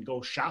you can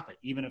go shop it,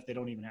 even if they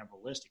don't even have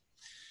a listing.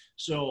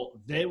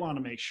 So they want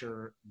to make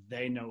sure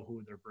they know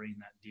who they're bringing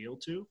that deal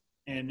to.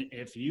 And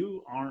if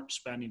you aren't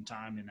spending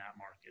time in that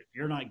market, if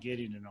you're not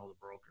getting to know the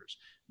brokers,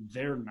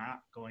 they're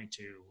not going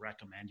to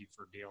recommend you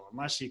for a deal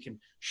unless you can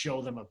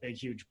show them a big,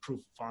 huge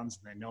proof of funds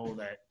and they know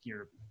that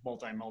you're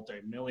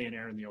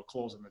multi-millionaire and you'll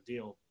close on the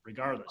deal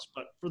regardless.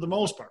 But for the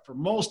most part, for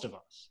most of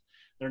us,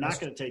 they're not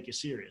going to take you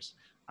serious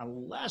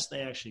unless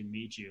they actually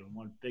meet you. And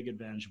one big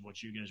advantage of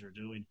what you guys are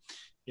doing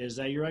is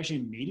that you're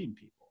actually meeting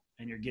people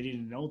and you're getting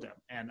to know them.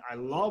 And I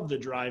love the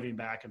driving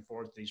back and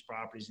forth to these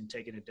properties and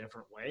taking a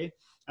different way.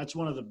 That's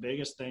one of the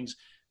biggest things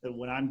that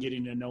when I'm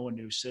getting to know a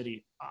new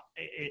city,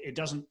 it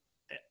doesn't,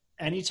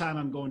 anytime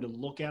I'm going to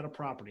look at a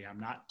property, I'm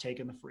not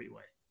taking the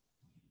freeway.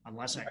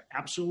 Unless I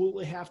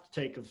absolutely have to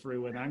take the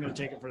freeway, then I'm going to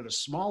take it for the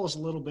smallest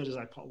little bit as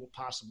I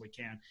possibly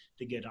can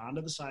to get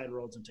onto the side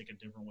roads and take a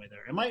different way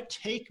there. It might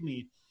take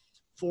me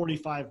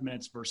 45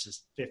 minutes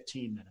versus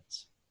 15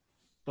 minutes,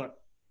 but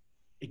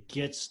it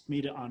gets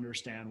me to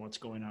understand what's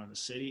going on in the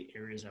city,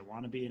 areas I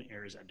want to be in,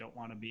 areas I don't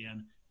want to be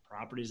in,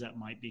 properties that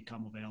might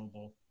become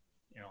available.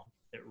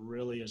 It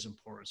really is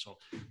important. So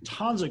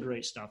tons of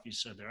great stuff you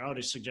said there. I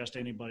would suggest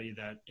anybody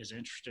that is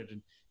interested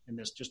in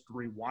this, just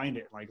rewind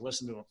it, like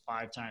listen to it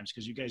 5 times,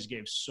 because you guys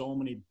gave so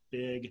many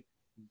big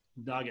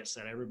nuggets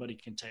that everybody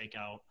can take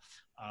out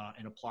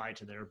and apply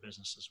to their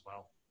business as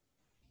well.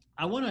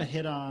 I want to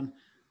hit on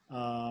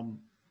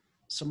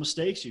some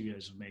mistakes you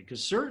guys have made,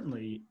 because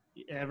certainly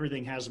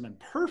everything hasn't been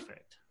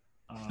perfect.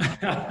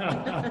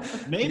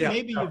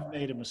 Maybe you've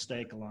made a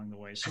mistake along the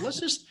way. So let's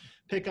just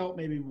pick out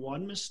maybe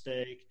one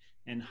mistake,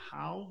 and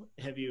how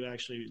have you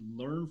actually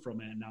learned from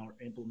it and now are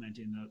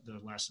implementing the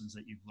lessons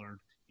that you've learned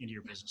into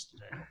your business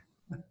today?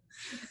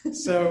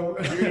 So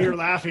you're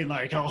laughing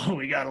like, oh,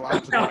 we got a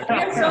lot to talk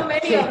about. So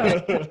many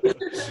of them.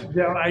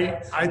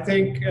 Yeah, I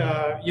think,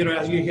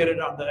 as you hit it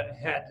on the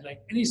head,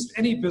 like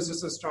any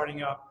businesses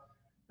starting out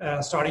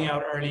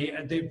early,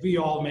 and we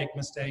all make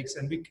mistakes,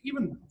 and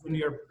even when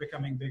you're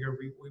becoming bigger,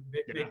 we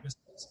make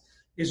mistakes.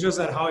 It's just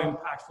that how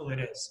impactful it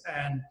is.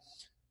 And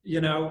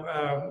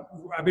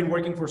I've been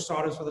working for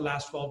startups for the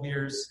last 12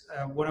 years.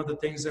 One of the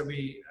things that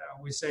we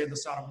say in the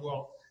startup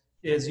world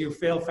is you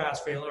fail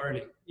fast, fail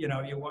early. You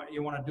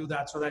want to do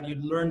that so that you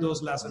learn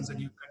those lessons and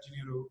you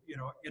continue to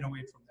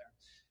innovate from there.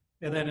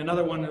 And then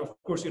another one,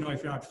 of course, if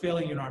you're not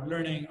failing, you're not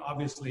learning,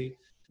 obviously,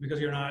 because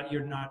you're not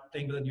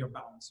staying within your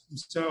bounds.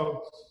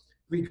 So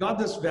we got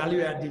this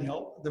value add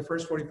deal, the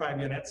first 45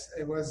 units.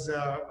 It was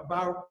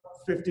about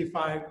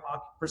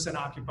 55%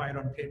 occupied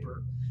on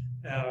paper.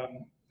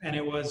 And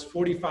it was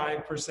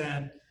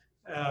 45%,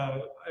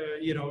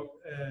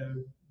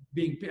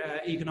 being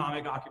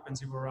economic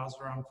occupancy, where I was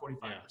around 45%.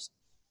 Yeah.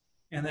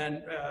 And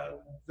then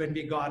when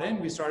we got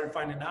in, we started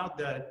finding out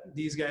that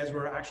these guys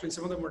were actually,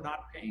 some of them were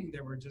not paying.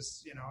 They were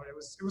just, it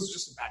was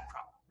just a bad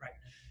crop, right?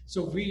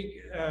 So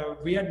we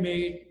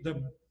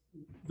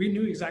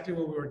knew exactly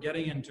what we were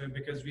getting into,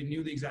 because we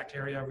knew the exact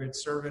area. We had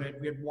surveyed it.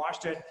 We had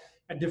watched it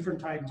at different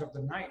times of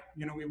the night.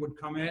 We would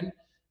come in.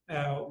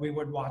 We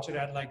would watch it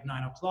at like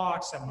 9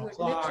 o'clock, 7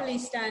 o'clock. Literally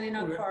stand in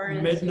our car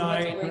and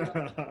midnight.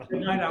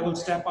 Midnight, I would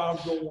step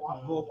out, go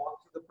walk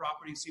through the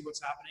property, see what's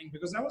happening,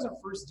 because that was our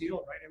first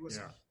deal, right? It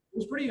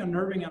was pretty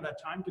unnerving at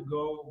that time to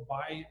go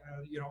buy,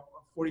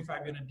 a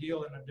 45-unit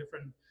deal in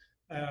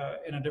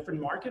a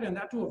different market, and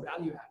that to a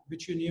value add,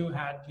 which you knew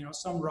had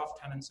some rough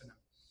tenants in it.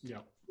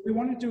 Yeah. We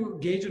wanted to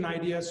gauge an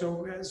idea.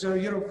 So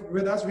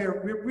with us,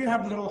 we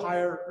have a little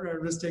higher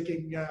risk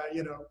taking, a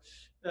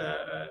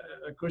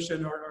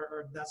cushion,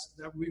 or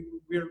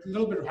we're a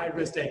little bit high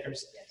risk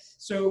takers. Yes.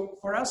 So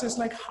for us, it's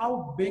like,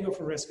 how big of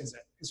a risk is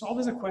it? It's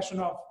always a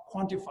question of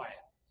quantify it.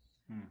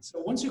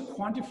 So once you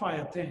quantify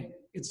a thing,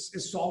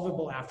 it's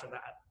solvable after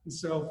that. And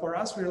so for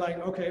us, we're like,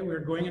 okay,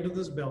 we're going into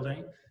this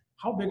building.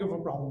 How big of a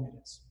problem it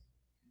is?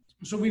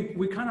 So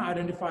we kind of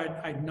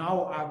identified.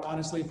 I've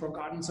honestly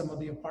forgotten some of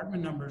the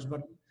apartment numbers,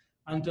 but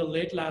until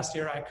late last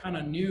year, I kind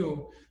of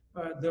knew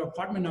the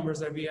apartment numbers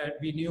that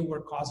we knew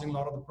were causing a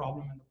lot of the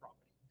problem in the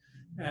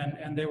property.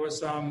 And there was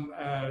some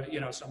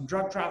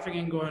drug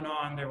trafficking going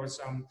on. There was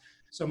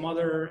some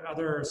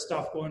other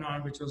stuff going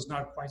on, which was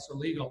not quite so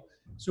legal.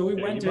 So we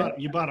went in.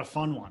 You bought a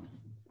fun one.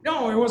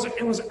 No, it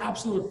was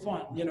absolute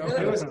fun.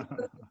 It was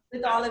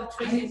with olive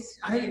trees.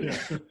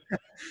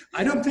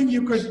 I don't think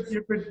you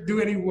could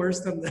do any worse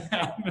than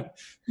that.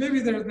 Maybe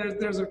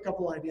there's a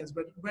couple ideas,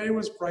 but it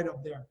was right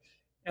up there.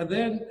 And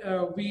then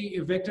we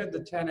evicted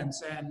the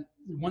tenants, and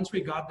once we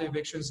got the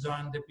evictions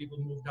done, the people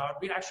moved out.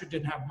 We actually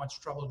didn't have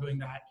much trouble doing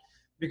that,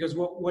 because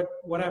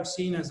what I've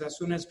seen is, as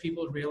soon as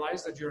people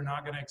realize that you're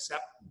not going to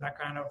accept that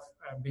kind of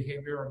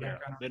behavior or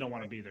that kind of, they don't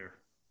want to be there.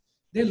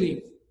 They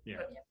leave.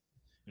 Yeah.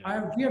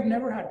 We have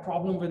never had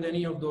problem with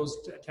any of those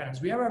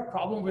tenants. We have a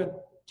problem with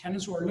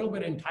tenants who are a little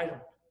bit entitled.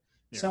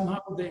 Yeah. Somehow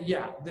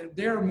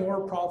they're a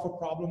more powerful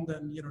problem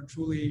than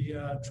truly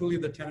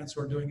the tenants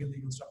who are doing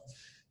illegal stuff.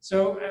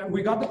 So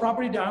we got the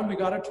property down. We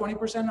got a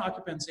 20%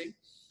 occupancy,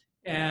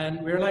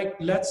 and we're like,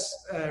 let's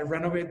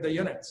renovate the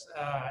units.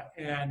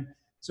 And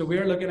so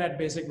we're looking at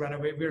basic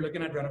renovation. We're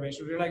looking at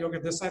renovation. We're like, okay,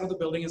 this side of the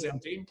building is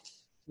empty.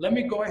 Let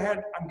me go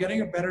ahead. I'm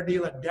getting a better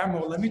deal at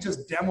demo. Let me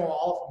just demo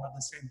all of them at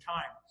the same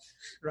time,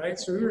 right?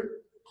 So we were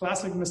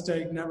classic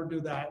mistake. Never do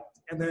that.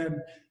 And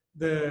then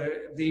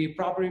the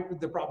property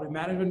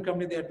management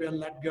company that we had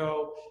let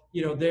go,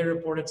 they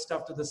reported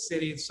stuff to the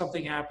city.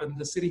 Something happened.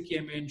 The city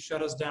came in,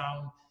 shut us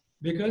down,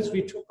 because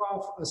we took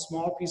off a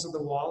small piece of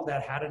the wall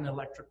that had an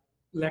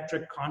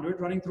electric conduit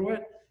running through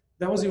it.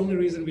 That was the only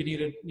reason we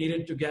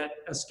needed to get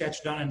a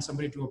sketch done and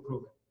somebody to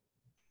approve it.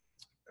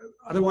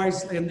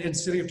 Otherwise, in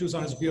city of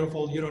Tucson, it's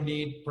beautiful. You don't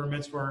need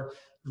permits for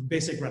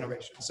basic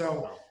renovation.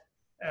 So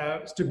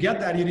to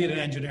get that, you need an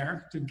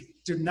engineer,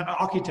 to an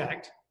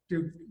architect.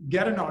 To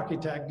get an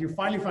architect, you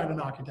finally find an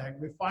architect.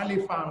 We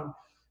finally found,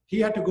 he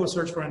had to go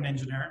search for an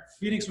engineer.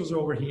 Phoenix was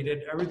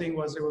overheated. It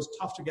was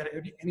tough to get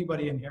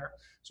anybody in here.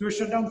 So we were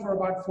shut down for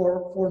about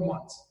four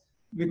months.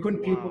 We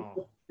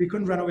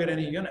couldn't renovate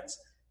any units.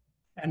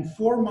 And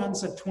 4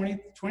 months at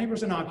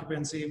 20%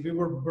 occupancy, we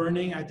were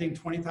burning, I think,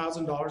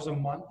 $20,000 a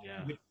month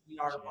between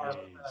our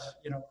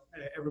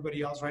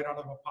everybody else right out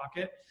of our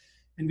pocket.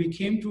 And we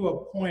came to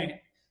a point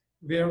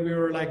where we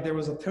were like, there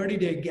was a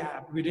 30-day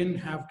gap. We didn't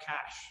have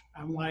cash.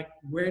 I'm like,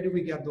 where do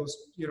we get those,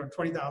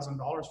 $20,000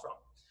 from?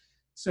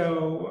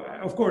 So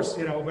of course,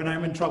 when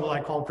I'm in trouble,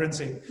 I call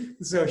Princey.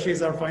 So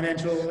she's our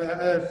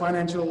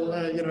financial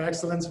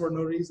excellence for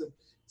no reason.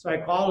 So I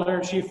called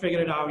her. She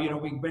figured it out. We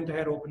went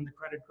ahead, opened the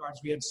credit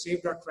cards. We had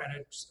saved our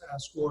credit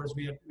scores.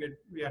 We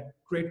had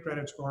great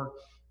credit score.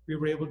 We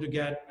were able to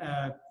get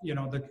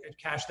the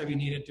cash that we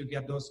needed to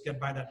get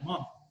by that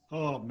month.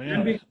 Oh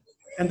man!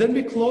 And then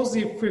we closed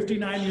the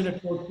 59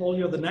 unit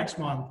portfolio the next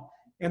month,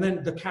 and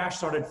then the cash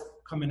started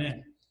coming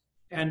in.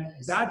 And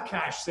that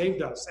cash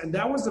saved us. And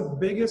that was the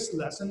biggest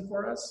lesson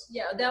for us.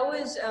 Yeah, that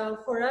was,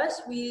 for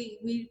us,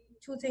 we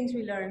two things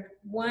we learned.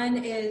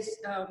 One is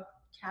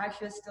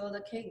cash is still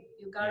the king.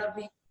 You gotta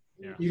be.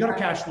 Yeah. You got a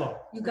cash flow.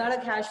 You got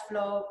a cash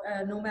flow,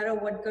 no matter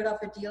what good of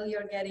a deal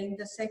you're getting.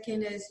 The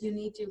second is you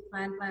need to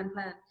plan.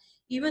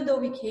 Even though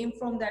we came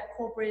from that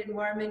corporate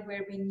environment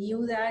where we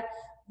knew that,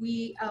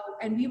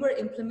 and we were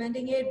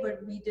implementing it,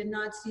 but we did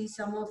not see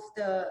some of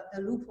the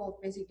loopholes,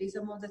 basically,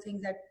 some of the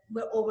things that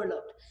were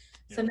overlooked.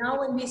 Yeah. So now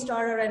when we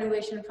start our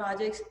renovation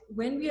projects,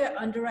 when we are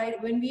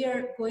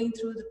going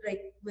through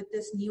with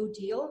this new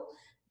deal,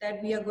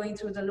 that we are going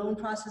through the loan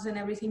process and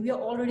everything, we are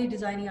already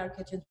designing our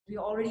kitchens. We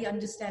are already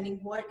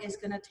understanding what it's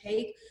going to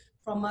take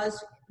from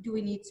us. Do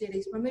we need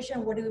city's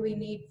permission? What do we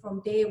need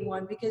from day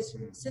one? Because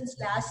since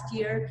last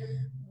year,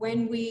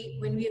 when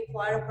we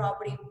acquire a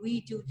property,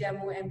 we do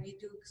demo and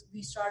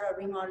we start our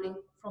remodeling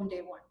from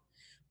day one.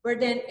 But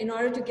then in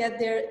order to get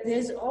there,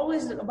 there's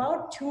always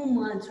about 2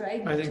 months,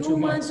 right? I think 2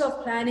 months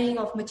of planning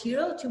of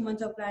material, 2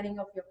 months of planning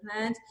of your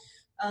plans,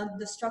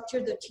 the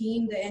structure, the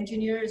team, the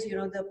engineers,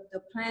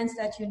 the plans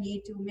that you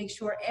need to make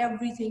sure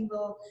everything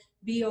will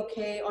be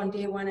okay on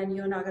day one and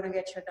you're not going to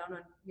get shut down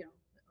on,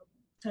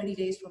 30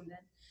 days from then.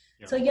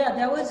 Yeah. So yeah,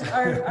 that was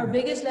our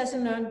biggest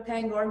lesson learned.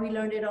 Thank God we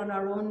learned it on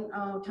our own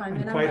time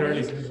and quite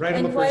early, right?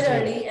 And quite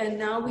early. And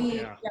now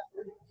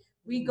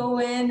we go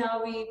in,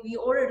 we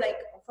ordered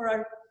for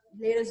our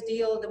latest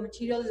deal, the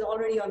material is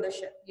already on the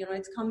ship.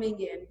 It's coming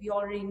in. We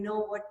already know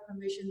what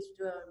permissions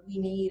we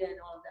need and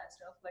all that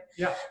stuff. But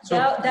yeah, so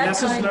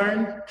lessons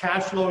learned.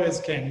 Cash flow is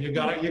king. You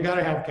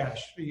gotta have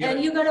cash.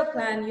 You gotta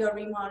plan your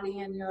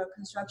remodeling and your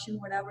construction,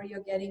 whatever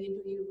you're getting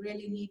into. You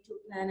really need to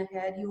plan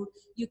ahead.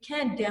 You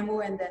can't demo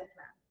and then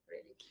plan.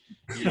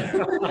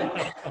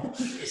 Yeah.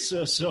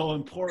 so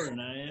important.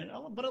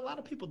 But a lot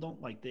of people don't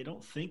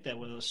think that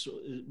with us. So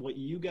what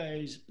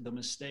the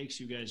mistakes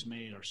you guys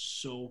made are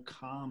so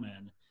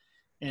common.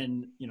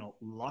 And,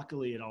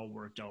 luckily it all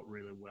worked out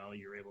really well.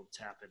 You're able to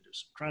tap into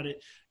some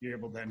credit. You're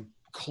able to then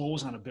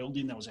close on a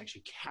building that was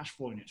actually cash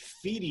flowing and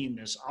feeding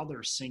this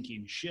other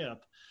sinking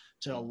ship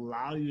to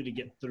allow you to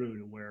get through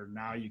to where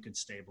now you can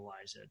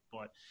stabilize it.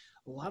 But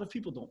a lot of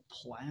people don't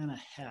plan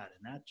ahead,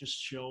 and that just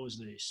shows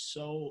that it's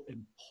so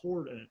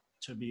important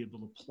to be able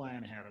to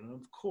plan ahead. And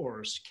of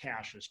course,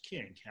 cash is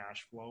king.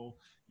 Cash flow,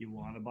 you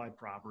want to buy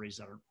properties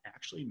that are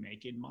actually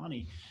making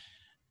money.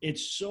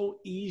 It's so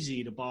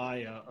easy to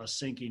buy a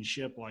sinking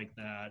ship like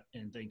that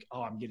and think,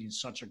 oh, I'm getting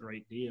such a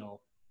great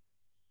deal.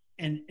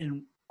 And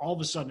all of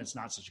a sudden it's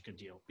not such a good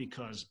deal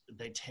because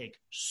they take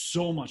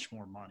so much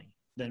more money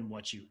than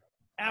what you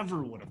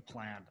ever would have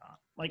planned on.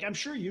 Like, I'm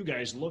sure you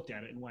guys looked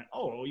at it and went,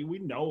 oh, we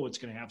know it's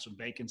going to have some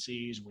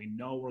vacancies. We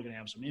know we're going to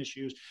have some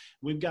issues.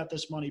 We've got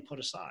this money put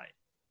aside.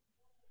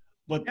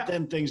 But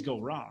then things go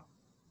wrong.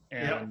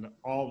 And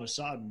all of a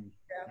sudden,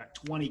 at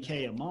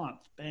 $20K a month,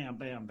 bam,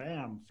 bam,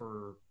 bam,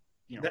 for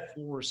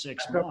 4 or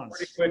 6 months.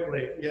 Pretty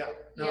quickly, yeah.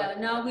 Yeah.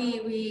 Now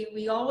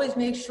we always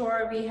make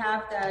sure we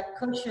have that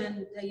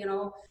cushion.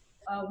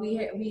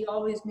 We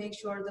always make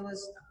sure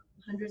those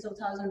hundreds of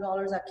thousands of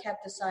dollars are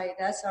kept aside.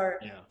 That's our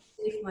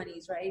safe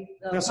monies, right?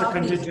 That's a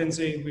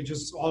contingency. We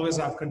just always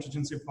have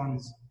contingency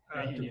funds.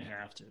 And you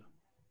have to.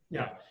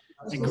 Yeah.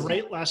 A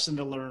great lesson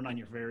to learn on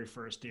your very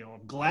first deal.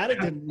 I'm glad it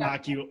didn't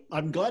knock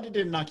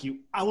you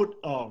out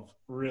of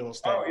real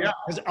estate. Oh yeah.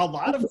 Because a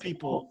lot of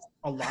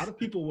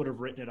people would have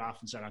written it off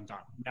and said, I'm done.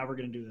 Never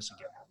going to do this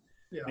again.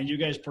 Yeah. And you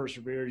guys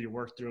persevered, you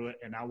worked through it,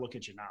 and now look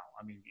at you now.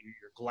 I mean,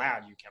 you're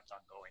glad you kept on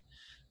going.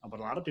 But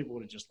a lot of people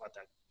would have just let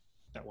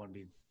that one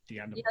be the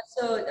end of it.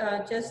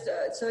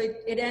 So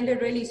it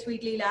ended really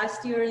sweetly.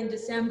 Last year in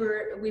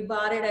December, we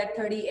bought it at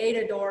 38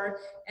 a door,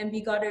 and we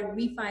got it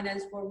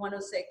refinanced for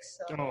 106.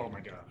 So. Oh my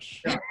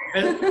gosh! Yeah.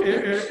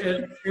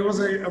 It was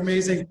an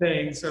amazing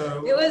thing.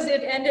 So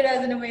it ended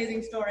as an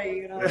amazing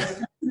story, and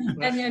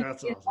it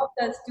awesome. helped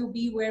us to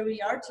be where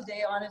we are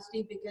today,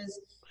 honestly, because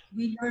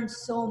we learned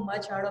so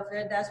much out of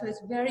it. That's why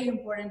it's very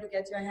important to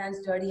get your hands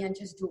dirty and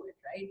just do it,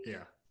 right?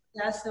 Yeah.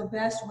 That's the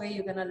best way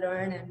you're gonna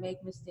learn and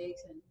make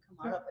mistakes and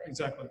come out of it.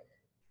 Exactly.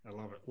 I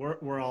love it.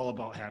 We're all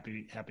about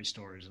happy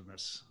stories in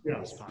this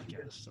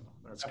podcast. So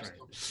that's great.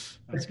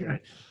 That's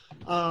great.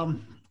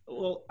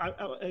 Well,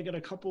 I got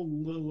a couple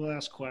little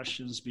last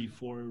questions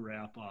before we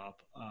wrap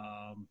up.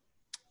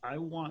 I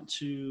want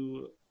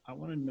to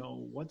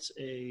know what's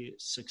a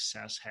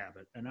success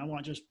habit, and I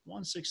want just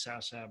one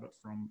success habit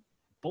from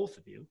both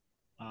of you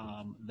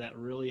that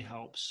really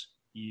helps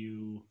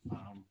you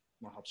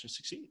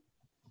succeed.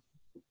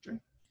 Sure.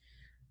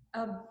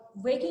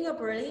 Waking up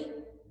early,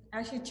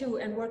 Actually, two,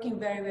 and working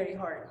very, very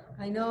hard.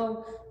 I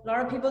know a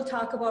lot of people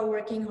talk about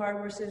working hard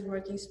versus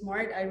working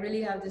smart. I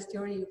really have this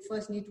theory. You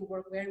first need to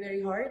work very,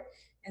 very hard,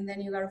 and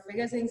then you got to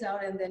figure things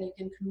out, and then you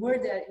can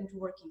convert that into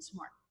working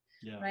smart.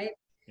 Yeah. Right?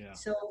 Yeah.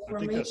 So for I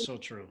think me, that's so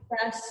true.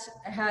 That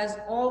has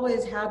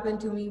always happened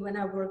to me when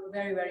I work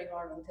very, very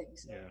hard on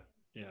things. Yeah.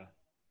 Yeah.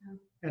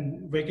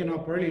 And waking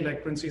up early,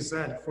 like Princey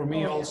said, for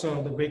me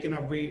also, the waking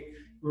up, we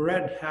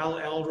read Hal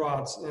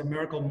Elrod's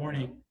Miracle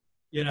Morning,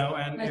 you know,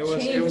 and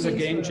it was a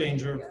game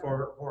changer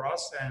for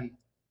us. And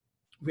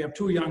we have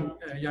two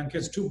young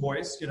kids, two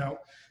boys, you know,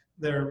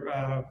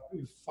 they're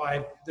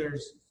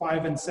there's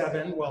 5 and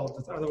 7. Well,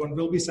 the other one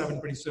will be 7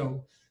 pretty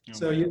soon. Okay.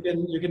 So you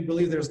can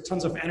believe there's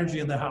tons of energy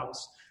in the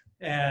house.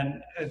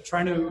 And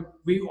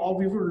we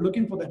were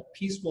looking for that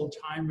peaceful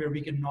time where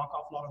we can knock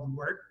off a lot of the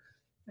work.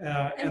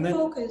 And then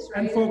focus,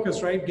 right? And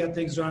focus, right? Get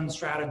things done,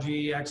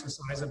 strategy,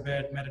 exercise a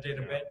bit, meditate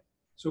a bit.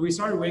 So we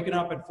started waking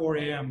up at 4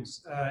 a.m.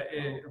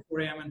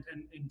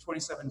 In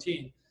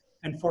 2017.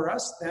 And for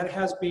us, that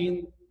has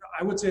been,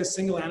 I would say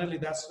single-handedly,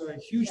 that's a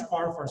huge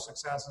part of our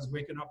success is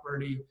waking up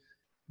early.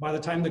 By the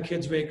time the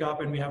kids wake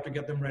up and we have to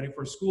get them ready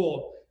for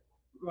school,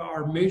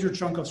 our major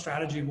chunk of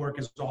strategy work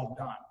is all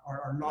done.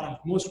 Our lot of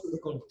most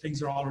critical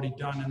things are already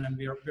done, and then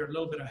we're a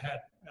little bit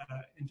ahead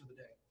into the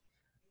day.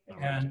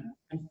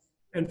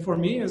 And for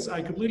me,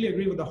 I completely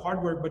agree with the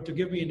hard work, but to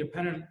give me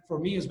independent, for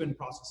me, has been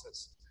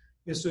processes.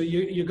 So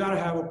you got to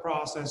have a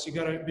process.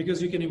 Because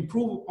you can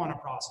improve upon a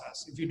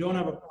process. If you don't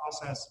have a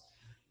process,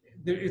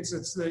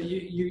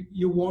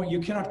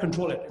 you cannot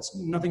control it.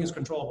 Nothing is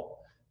controllable.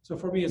 So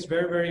for me, it's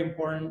very, very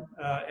important,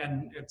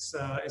 and it's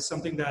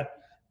something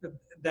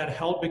that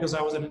helped because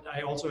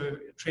I also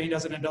trained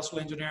as an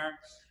industrial engineer.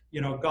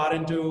 You know, got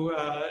into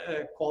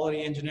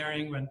quality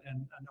engineering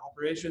and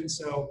operations.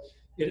 So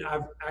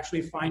I've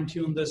actually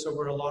fine-tuned this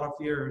over a lot of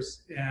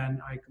years, and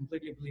I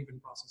completely believe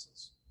in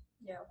processes.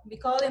 Yeah, we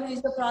call him,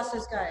 he's the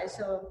process guy.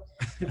 So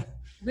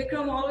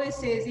Vikram always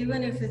says,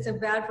 even if it's a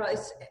bad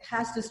process, it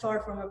has to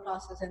start from a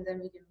process, and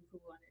then we can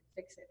improve on it,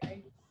 fix it,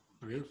 right?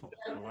 Beautiful.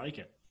 I like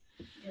it.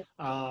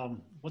 Yeah.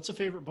 What's a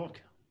favorite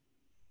book?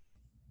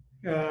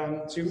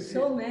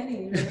 So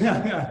many.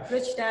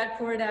 Rich Dad,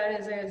 Poor Dad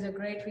is a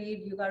great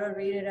read. You got to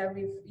read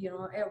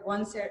it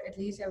once at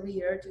least every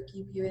year to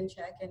keep you in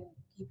check and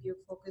keep you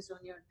focused on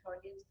your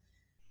targets.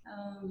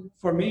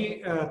 For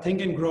me,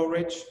 Think and Grow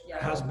Rich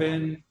has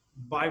been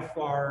by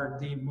far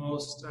the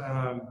most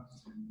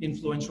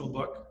influential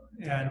book.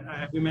 And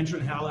we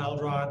mentioned Hal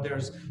Elrod.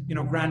 There's,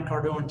 Grant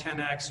Cardone,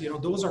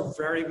 10X. Those are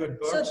very good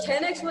books. So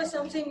 10X was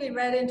something we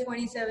read in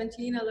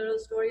 2017. A little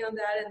story on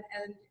that,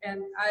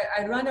 and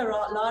I run a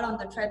lot on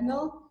the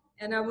treadmill,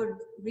 and I would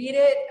read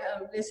it,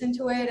 listen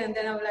to it, and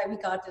then I was like, "We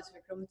got this,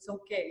 Vikram. It's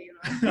okay,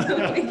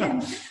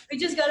 we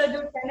just gotta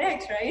do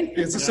 10X, right?"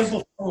 It's a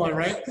simple formula,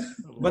 right?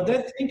 But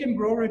that Think and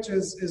Grow Rich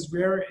is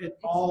where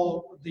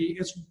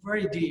it's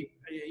very deep.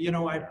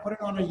 I put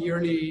it on a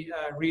yearly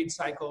read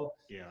cycle.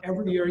 Yeah.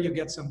 Every year you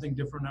get something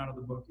different out of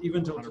the book.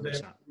 Even till 100%.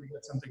 Today, we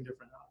get something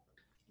different out of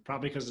it.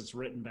 Probably because it's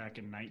written back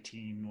in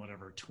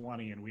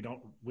 20, and we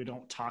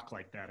don't talk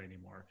like that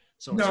anymore.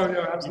 So no,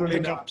 absolutely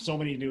you pick up so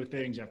many new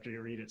things after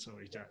you read it so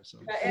many times. So.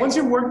 Once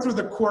you work through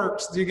the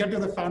quirks, you get to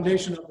the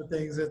foundation of the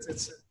things.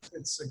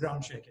 It's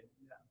ground shaking.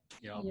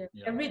 Yeah.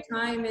 Every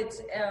time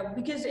it's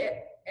because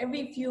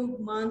every few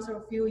months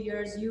or few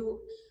years we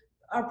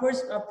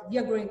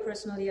are growing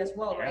personally as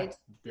well, right?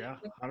 Yeah,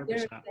 100%.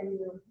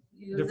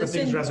 Different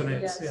things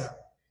resonate. Yes. Yeah.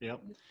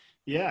 Yep.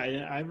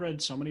 Yeah, I've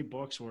read so many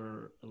books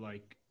where,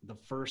 like, the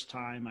first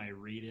time I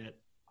read it,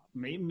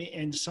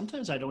 and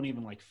sometimes I don't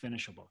even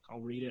finish a book.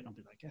 I'll read it and I'll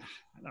be like, I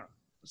don't know,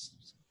 this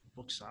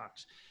book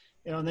sucks.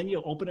 And then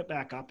you open it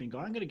back up and go,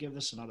 I'm going to give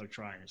this another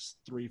try. And it's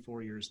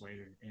 3-4 years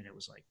later, and it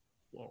was like,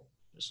 whoa,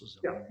 this was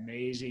an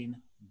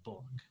amazing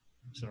book.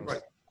 So.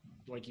 Right.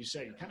 Like you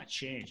said, you kind of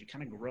change, you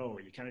kind of grow,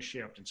 you kind of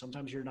shift, and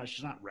sometimes you're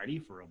just not ready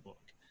for a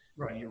book.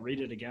 Right. When you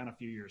read it again a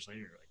few years later,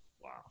 you're like,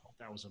 wow,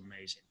 that was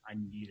amazing. I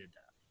needed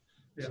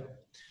that. Yeah.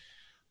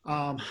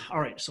 So, all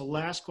right. So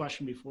last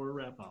question before we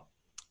wrap up.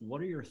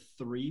 What are your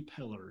 3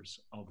 pillars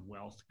of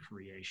wealth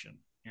creation?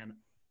 And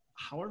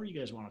however you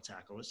guys want to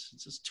tackle this,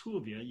 since it's 2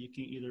 of you, you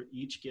can either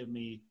each give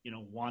me,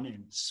 one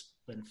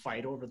and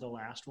fight over the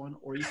last one,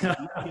 or you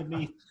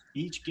can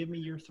each give me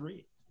your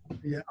 3.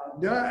 Yeah,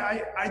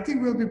 I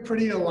think we'll be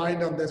pretty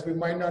aligned on this. We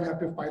might not have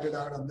to fight it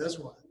out on this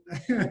one.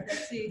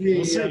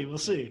 We'll see. We'll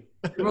see.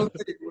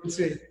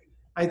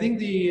 I think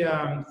the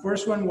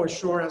first one was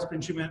sure, as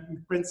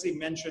Princey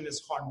mentioned,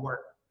 is hard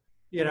work.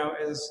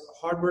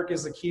 Hard work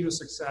is the key to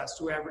success.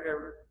 To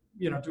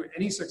to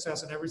any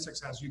success and every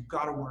success, you've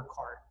got to work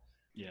hard.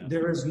 Yeah.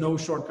 There is no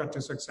shortcut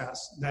to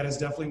success. That is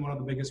definitely one of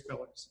the biggest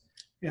pillars.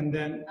 And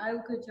then I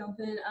could jump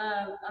in.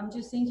 I'm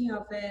just thinking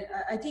of it.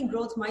 I think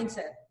growth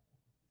mindset.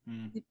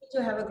 You need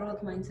to have a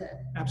growth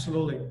mindset.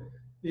 Absolutely.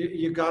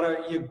 You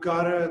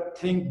gotta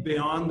think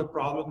beyond the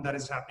problem that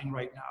is happening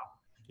right now.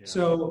 Yeah.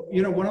 So,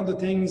 one of the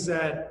things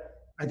that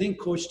I think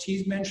Coach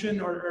T's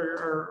mentioned,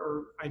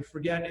 or I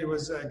forget, it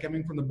was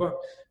coming from the book.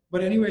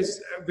 But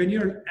anyways, when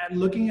you're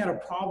looking at a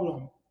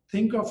problem,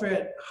 think of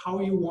it how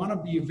you want to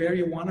be, where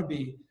you want to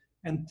be,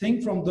 and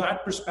think from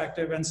that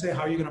perspective and say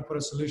how you're going to put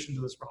a solution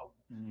to this problem.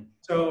 Mm-hmm.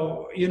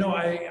 So,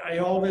 I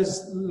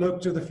always look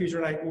to the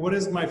future, like, what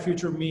is my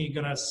future me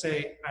going to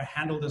say, I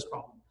handle this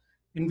problem?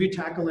 And we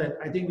tackle it.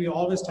 I think we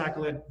always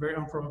tackle it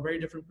from a very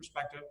different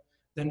perspective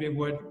than we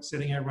would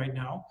sitting here right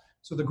now.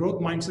 So the growth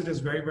mindset is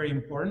very, very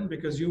important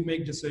because you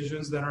make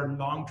decisions that are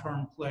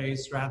long-term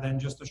plays rather than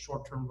just the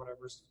short-term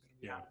whatever's going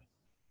to be happening.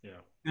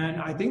 Yeah.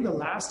 And I think the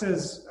last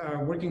is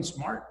working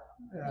smart.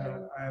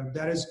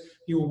 That is,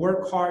 you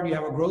work hard, you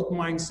have a growth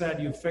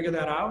mindset, you figure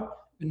that out,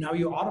 and now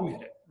you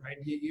automate it, right?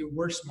 You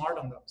work smart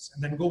on those,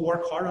 and then go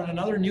work hard on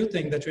another new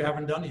thing that you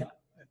haven't done yet,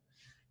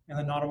 and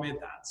then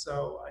automate that.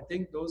 So I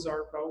think those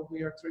are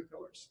probably our 3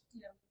 pillars.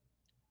 Yeah.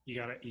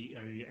 Are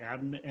you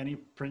adding any,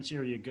 Princey,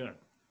 or are you good?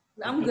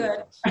 I'm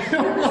good.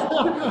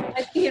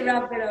 I think you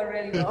wrapped it up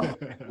really well.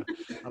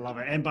 I love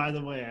it. And by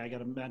the way, I got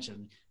to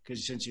mention,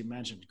 because since you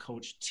mentioned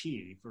Coach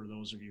T, for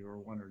those of you who are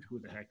wondering who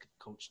the heck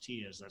Coach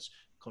T is, that's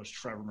Coach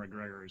Trevor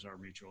McGregor, is our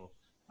mutual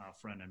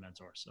friend and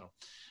mentor. So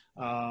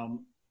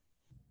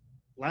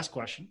last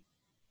question.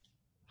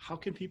 How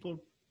can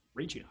people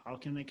reach you? How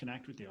can they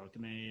connect with you? How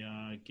can they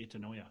get to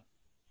know you?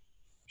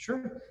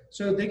 Sure.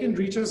 So they can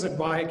reach us at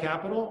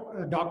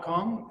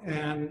waicapital.com,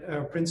 and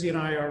Princey and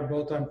I are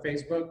both on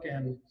Facebook,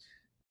 and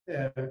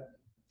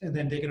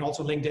then they can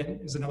also,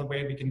 LinkedIn is another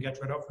way we can get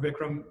rid of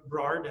Vikram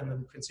Brard and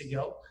then Princey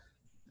Gill.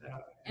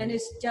 And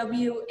it's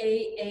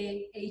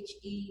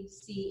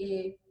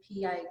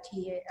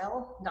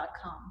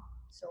WAAHECAPITAL.com.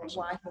 So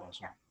awesome.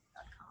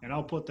 And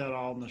I'll put that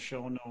all in the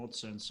show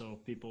notes. And so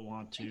if people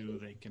want to,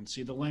 they can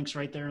see the links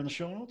right there in the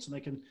show notes, and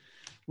they can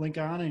link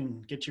on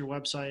and get to your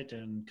website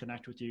and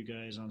connect with you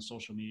guys on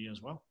social media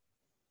as well.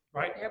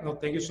 Right. Yep. Well,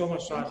 thank you so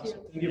much, Todd.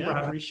 Thank you for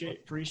having me.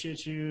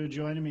 Appreciate you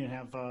joining me, and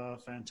have a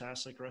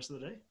fantastic rest of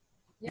the day.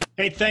 Yep.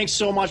 Hey, thanks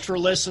so much for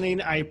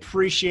listening. I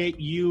appreciate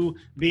you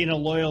being a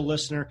loyal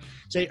listener.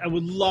 I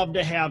would love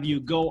to have you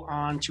go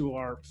on to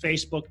our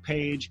Facebook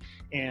page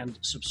and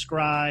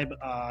subscribe,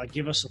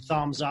 give us a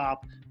thumbs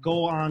up,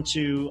 go on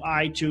to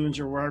iTunes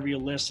or wherever you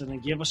listen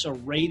and give us a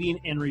rating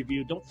and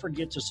review. Don't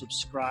forget to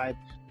subscribe.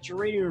 Your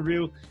rating and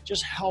review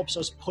just helps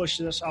us push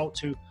this out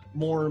to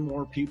more and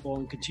more people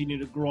and continue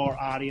to grow our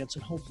audience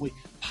and hopefully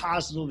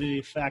positively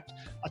affect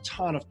a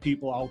ton of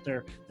people out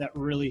there that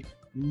really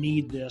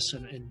need this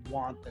and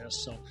want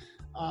this. So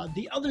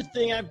the other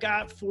thing I've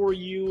got for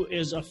you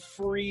is a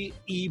free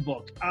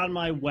ebook on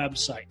my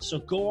website. So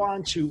go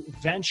on to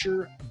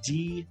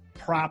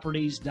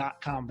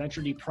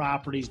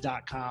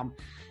VentureDProperties.com,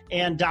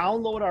 and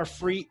download our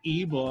free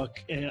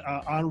ebook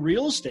on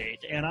real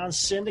estate and on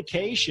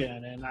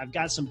syndication. And I've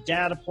got some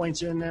data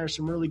points in there,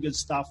 some really good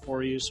stuff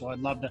for you. So I'd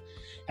love to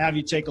have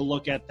you take a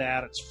look at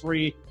that. It's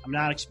free. I'm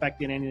not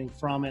expecting anything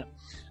from it.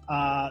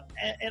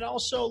 And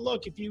also,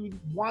 look, if you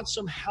want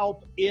some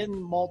help in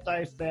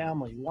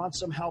multifamily, want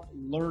some help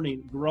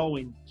learning,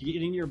 growing,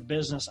 getting your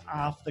business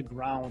off the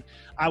ground,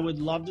 I would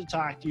love to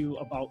talk to you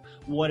about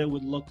what it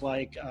would look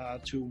like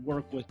to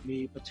work with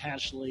me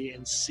potentially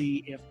and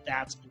see if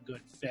that's a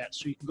good fit.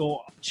 So you can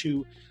go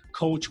to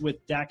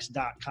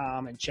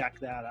coachwithdex.com and check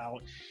that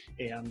out,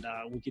 and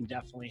we can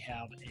definitely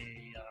have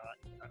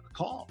a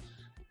call.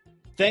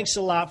 Thanks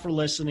a lot for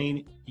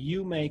listening.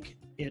 You make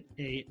it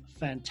a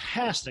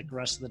fantastic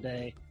rest of the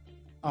day.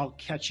 I'll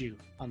catch you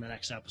on the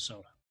next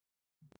episode.